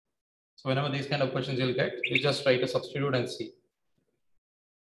 So whenever these kind of questions you'll get, you just try to substitute and see.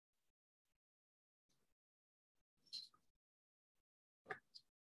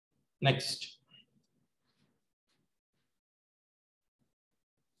 Next.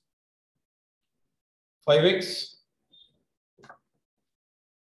 Five x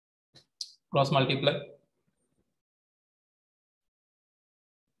cross multiply.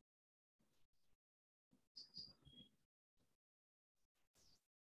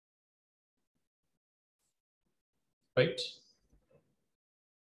 Right.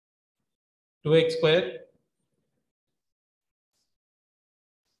 2x square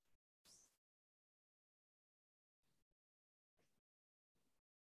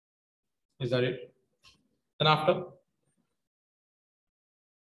is that it? Then after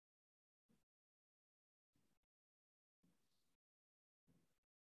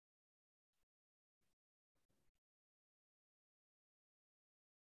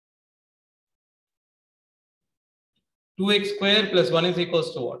 2x square plus 1 is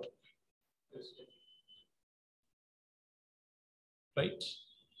equals to what? Right?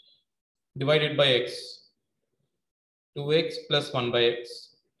 Divided by x. 2x plus 1 by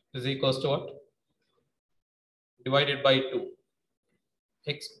x is equals to what? Divided by 2.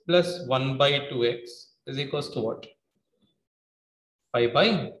 X plus 1 by 2x is equals to what? 5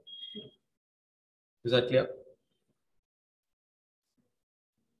 by. Is that clear?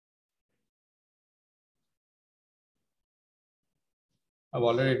 I've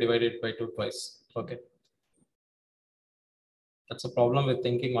already divided by 2 twice. Okay. That's a problem with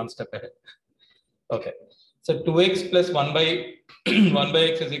thinking one step ahead. Okay. So 2x plus 1 by 1 by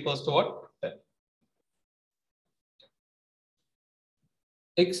x is equals to what? 10.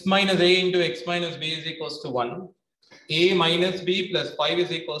 X minus a into x minus b is equals to 1. A minus b plus 5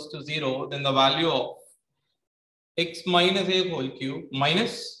 is equals to 0. Then the value of x minus a whole cube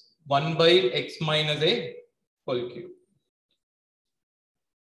minus 1 by x minus a whole cube.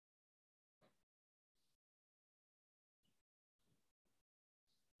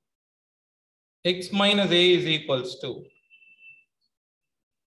 X minus a is equals to,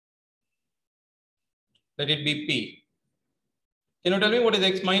 let it be p. Can you tell me what is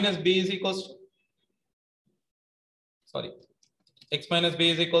x minus b is equals to? Sorry, x minus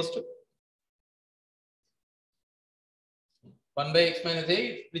b is equals to 1 by x minus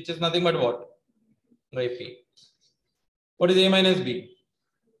a, which is nothing but what? By p. What is a minus b?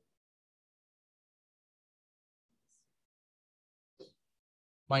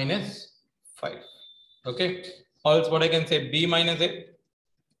 Minus 5. Okay. Or else what I can say, b minus a.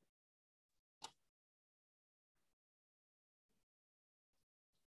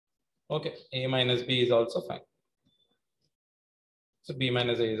 Okay, a minus b is also fine. So b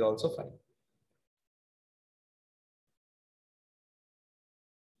minus a is also fine.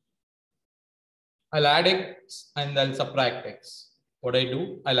 I'll add x and I'll subtract x. What I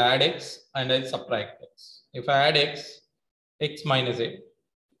do, I'll add x and I'll subtract x. If I add x, x minus a,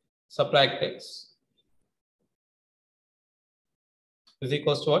 subtract x is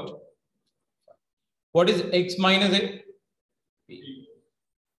equals to what? What is x minus a? P.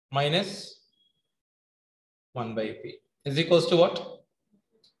 Minus 1 by p is equals to what?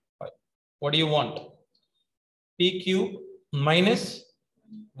 5. What do you want? P cube minus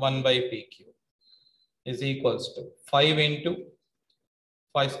 1 by p cube is equals to 5 into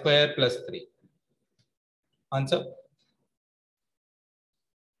 5 square plus 3. Answer?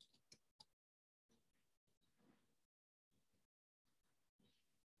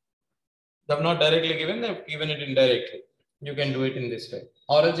 They have not directly given, they have given it indirectly. You can do it in this way.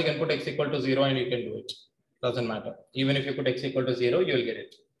 Or else you can put x equal to 0 and you can do it. Doesn't matter. Even if you put x equal to 0, you will get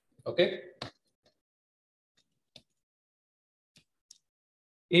it. Okay.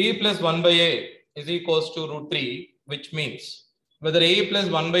 A plus 1 by a is equals to root 3, which means whether a plus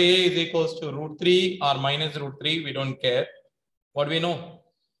 1 by a is equals to root 3 or minus root 3, we don't care. What do we know?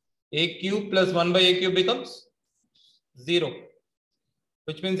 A cube plus 1 by a cube becomes 0,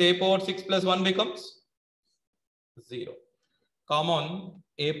 which means a power 6 plus 1 becomes 0. Common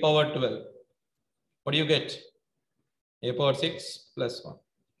a power 12. What do you get? A power 6 plus 1.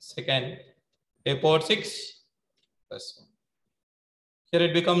 Second, A power 6 plus 1. Here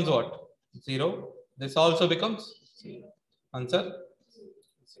it becomes what? 0. This also becomes 0. Answer 0.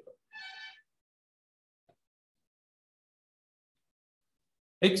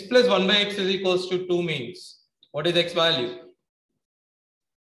 X plus 1 by x is equals to 2 means what is x value?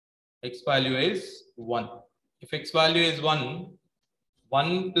 X value is 1. If x value is 1,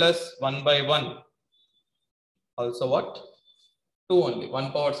 1 plus 1 by 1 also what? 2 only.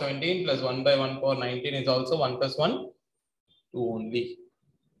 1 power 17 plus 1 by 1 power 19 is also 1 plus 1, 2 only.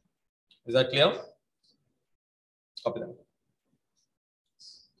 Is that clear? Copy that.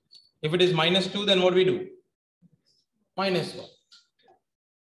 If it is minus 2, then what we do? Minus 1.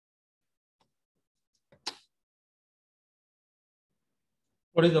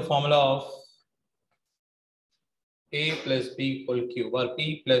 What is the formula of A plus B whole cube or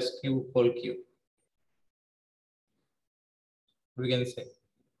P plus Q whole cube? We can say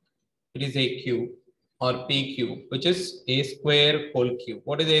it is A cube or P cube, which is A square whole cube.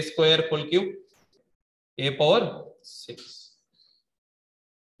 What is A square whole cube? A power 6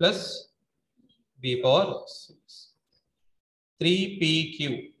 plus B power 6. 3P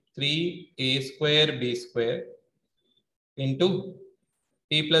cube, 3A square B square into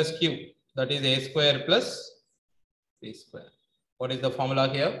P plus Q, that is A square plus B square. What is the formula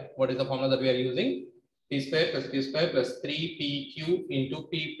here? What is the formula that we are using? P square plus Q square plus 3PQ into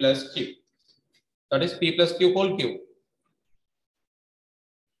P plus Q. That is P plus Q whole cube.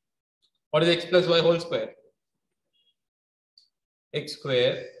 What is x plus y whole square? X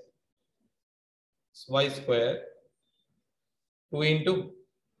square, y square, 2 into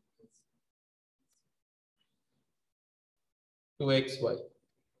 2xy.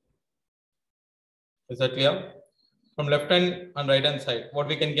 Is that clear? From left hand and right hand side, what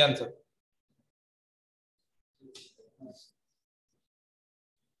we can cancel?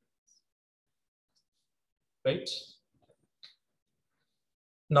 Right?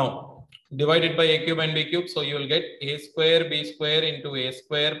 Now, divided by a cube and b cube, so you will get a square b square into a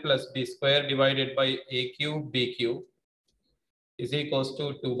square plus b square divided by a cube b cube is equals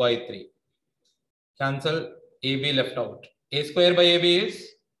to 2 by 3. Cancel ab left out. A square by ab is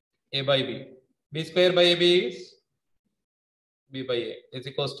a by b. B square by ab is b by a is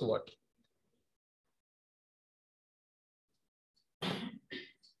equals to what?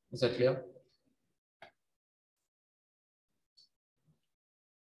 Is that clear?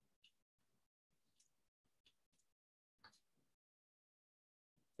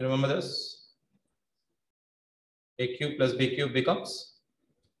 Remember this? A cube plus b cube becomes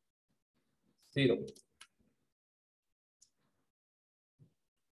 0.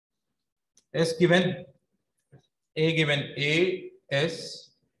 S given A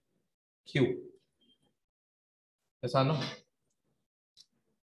S Q. Yes or no?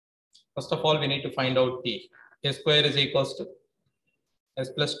 First of all, we need to find out T. A square is equals to S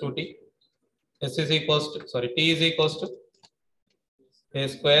plus 2T. S is equals to, sorry, T is equals to A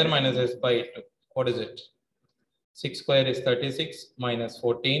square minus S by 2. What is it? 6 square is 36 minus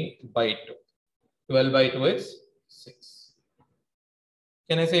 14 by 2. 12 by 2 is 6.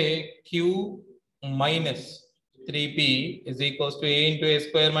 Can I say Q minus 3P is equals to A into A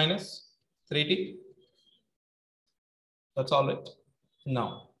square minus 3T? That's all right.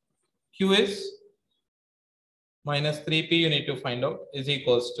 Now, Q is minus 3P, you need to find out, is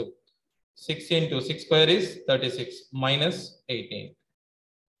equals to 6 into 6 square is 36 minus 18.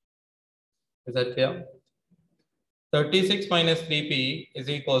 Is that clear? 36 minus 3P is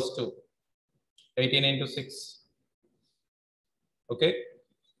equals to 18 into 6. Okay?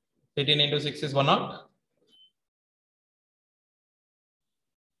 18 into 6 is 100.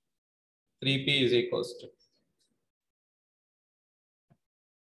 3P is equals to.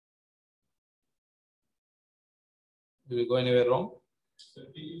 Do we go anywhere wrong?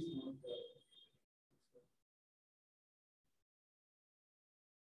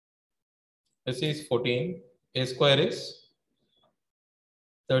 S is 14. A square is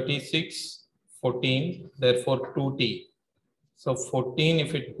 36, 14, therefore 2T. So 14,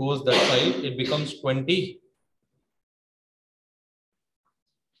 if it goes that side, it becomes 20.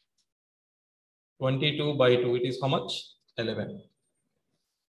 22 by 2, it is how much? 11.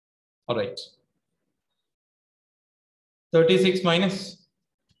 All right. 36 minus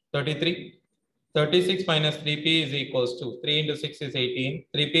 33. 36 minus 3P is equals to 3 into 6 is 18.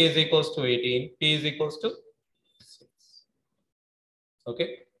 3P is equals to 18. P is equals to 6.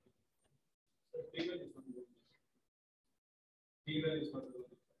 Okay.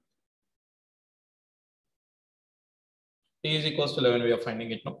 T is equals to 11. We are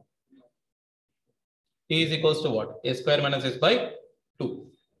finding it now. T is equals to what? A square minus S by 2.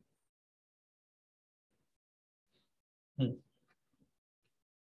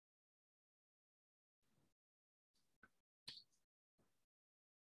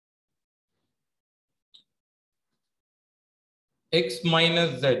 X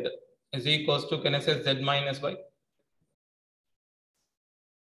minus Z is equals to, can I say Z minus Y?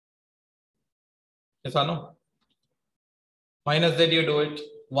 Yes or no? Minus Z, you do it.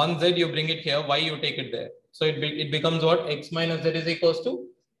 1Z, you bring it here. Y, you take it there. So it becomes what? X minus Z is equals to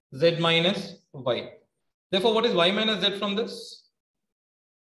Z minus Y. Therefore, what is Y minus Z from this?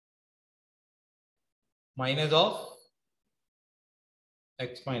 Minus of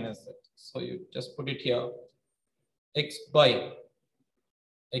X minus Z. So you just put it here. X by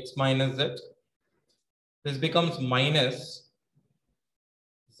X minus Z. This becomes minus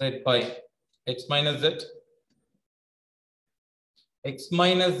Z by X minus Z. X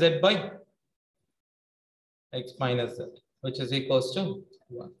minus Z by X minus Z, which is equals to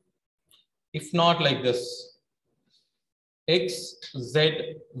 1. If not like this, X,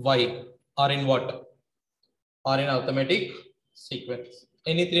 Z, Y are in what? Are in arithmetic sequence.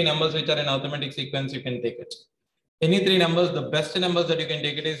 Any three numbers which are in arithmetic sequence, you can take it. Any three numbers, the best numbers that you can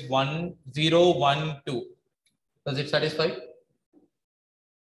take it is 1, 0, 1, 2. Does it satisfy?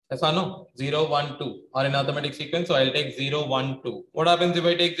 Yes or no? 0, 1, 2 are in arithmetic sequence. So I'll take 0, 1, 2. What happens if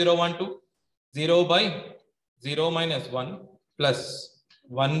I take 0, 1, 2? 0 by 0 minus 1 plus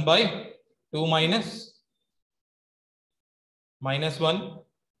 1 by 2 minus 1.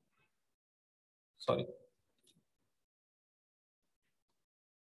 Sorry.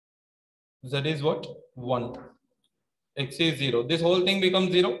 Z is what? 1. X is 0. This whole thing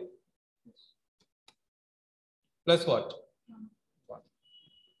becomes 0. Plus what? 1.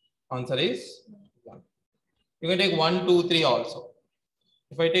 Answer is 1. You can take 1, 2, 3 also.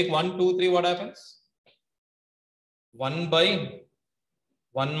 If I take 1, 2, 3, what happens? 1 by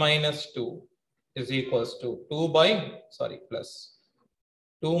 1 minus 2 is equals to 2 by, sorry, plus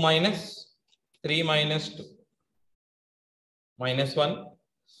 2 minus 3 minus 2 minus 1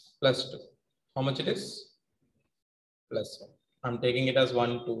 plus 2. How much it is? Plus 1. I'm taking it as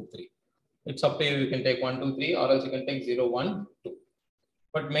 1, 2, 3. It's up to you. You can take 1, 2, 3, or else you can take 0, 1, 2.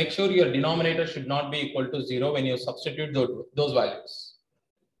 But make sure your denominator should not be equal to 0 when you substitute those values.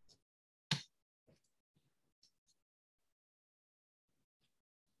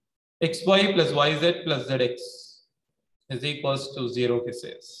 Xy plus yz plus zx is equals to 0, he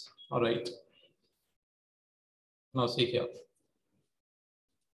says. All right. Now see here.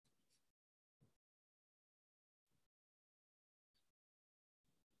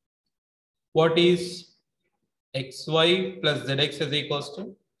 What is xy plus zx is equals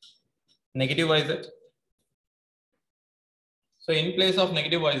to negative yz? So in place of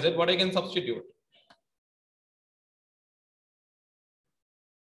negative yz, what I can substitute?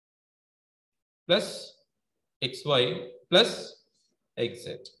 Plus xy plus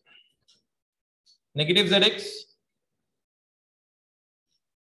xz. Negative zx,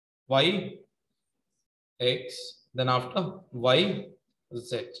 y, x, then after y,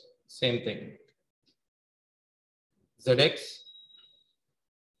 z. Same thing. Zx,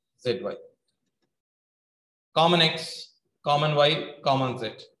 zy. Common x, common y, common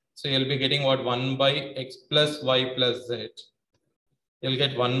z. So you'll be getting what? 1 by x plus y plus z. You'll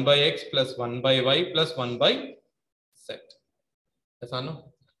get 1 by x plus 1 by y plus 1 by z. Yes or no?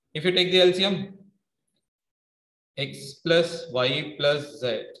 If you take the LCM, x plus y plus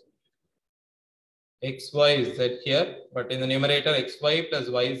z. xy is z here, but in the numerator, xy plus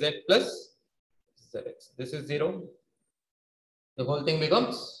yz plus zx. This is 0. The whole thing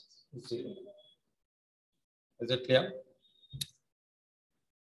becomes 0. Is it clear?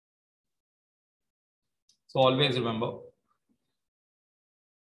 So always remember,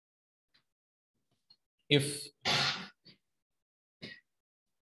 if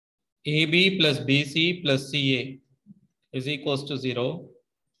AB plus BC plus CA is equals to 0,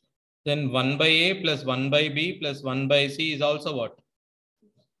 then 1 by A plus 1 by B plus 1 by C is also what?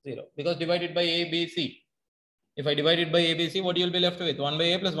 0. Because divided by A, B, C. If I divide it by A, B, C, what you will be left with? 1 by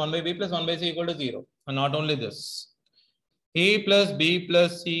A plus 1 by B plus 1 by C equal to 0. And not only this, A plus B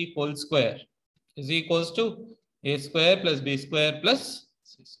plus C whole square is equals to A square plus B square plus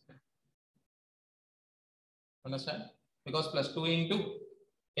C square. Understand? Because plus 2 into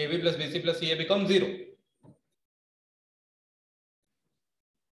AB plus BC plus CA becomes 0.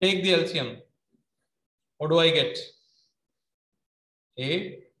 Take the LCM. What do I get?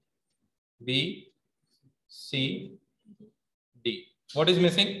 A, B, C, D. What is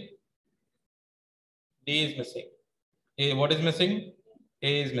missing? D is missing. A, what is missing?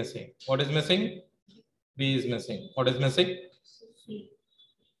 A is missing. What is missing? B is missing. What is missing?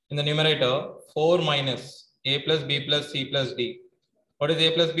 In the numerator, 4 minus a plus b plus c plus d. What is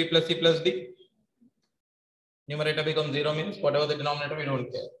a plus b plus c plus d? Numerator becomes 0 means whatever the denominator, we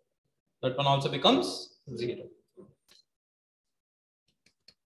don't care. That one also becomes 0.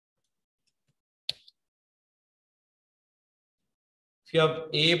 If you have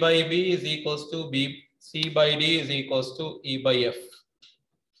a by b is equals to b, c by d is equals to e by f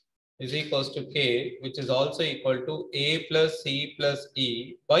is equals to k, which is also equal to a plus c plus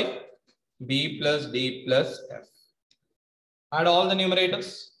e by b plus d plus f. Add all the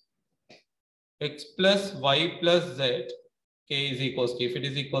numerators. X plus y plus z, k is equals to, if it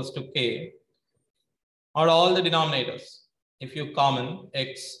is equals to k, add all the denominators. If you common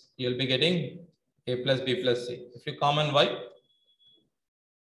x, you'll be getting a plus b plus c. If you common y,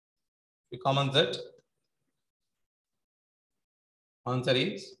 you common z, answer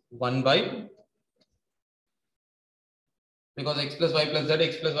is 1 by, because x plus y plus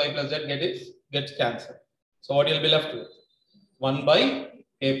z gets cancelled. So what you'll be left with? 1 by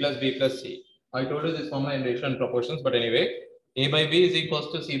a plus b plus c. I told you this formula in ratio and proportions, but anyway, a by b is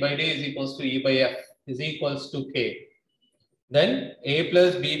equals to c by d is equals to e by f is equals to k. Then a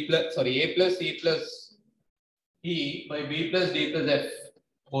plus c plus e by b plus d plus f,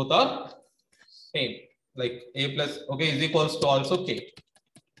 both are same. Like a plus, okay, is equals to also k.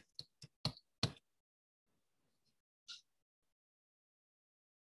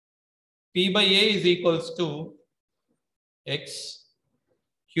 P by a is equals to x,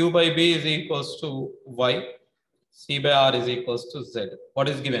 q by b is equals to y, c by r is equals to z. What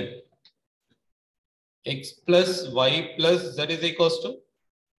is given? X plus y plus z is equals to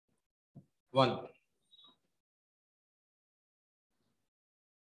 1.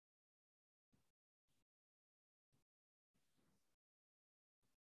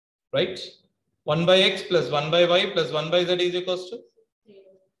 Right? 1 by x plus 1 by y plus 1 by z is equals to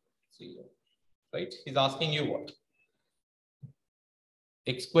 0. Right? He's asking you what?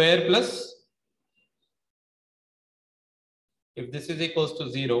 X square plus, if this is equals to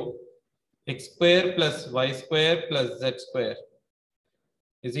 0, x square plus y square plus z square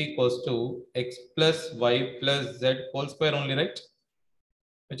is equals to x plus y plus z whole square only, right?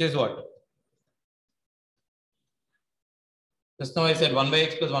 Which is what? Just now I said 1 by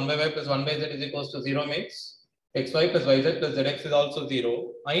x plus 1 by y plus 1 by z is equals to 0 means xy plus yz plus zx is also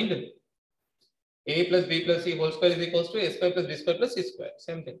 0, and a plus b plus c whole square is equals to a square plus b square plus c square.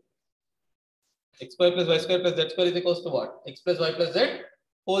 Same thing. X square plus y square plus z square is equals to what? X plus y plus z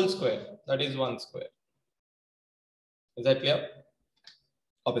whole square. That is 1 square. Is that clear?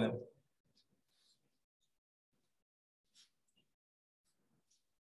 Copy them.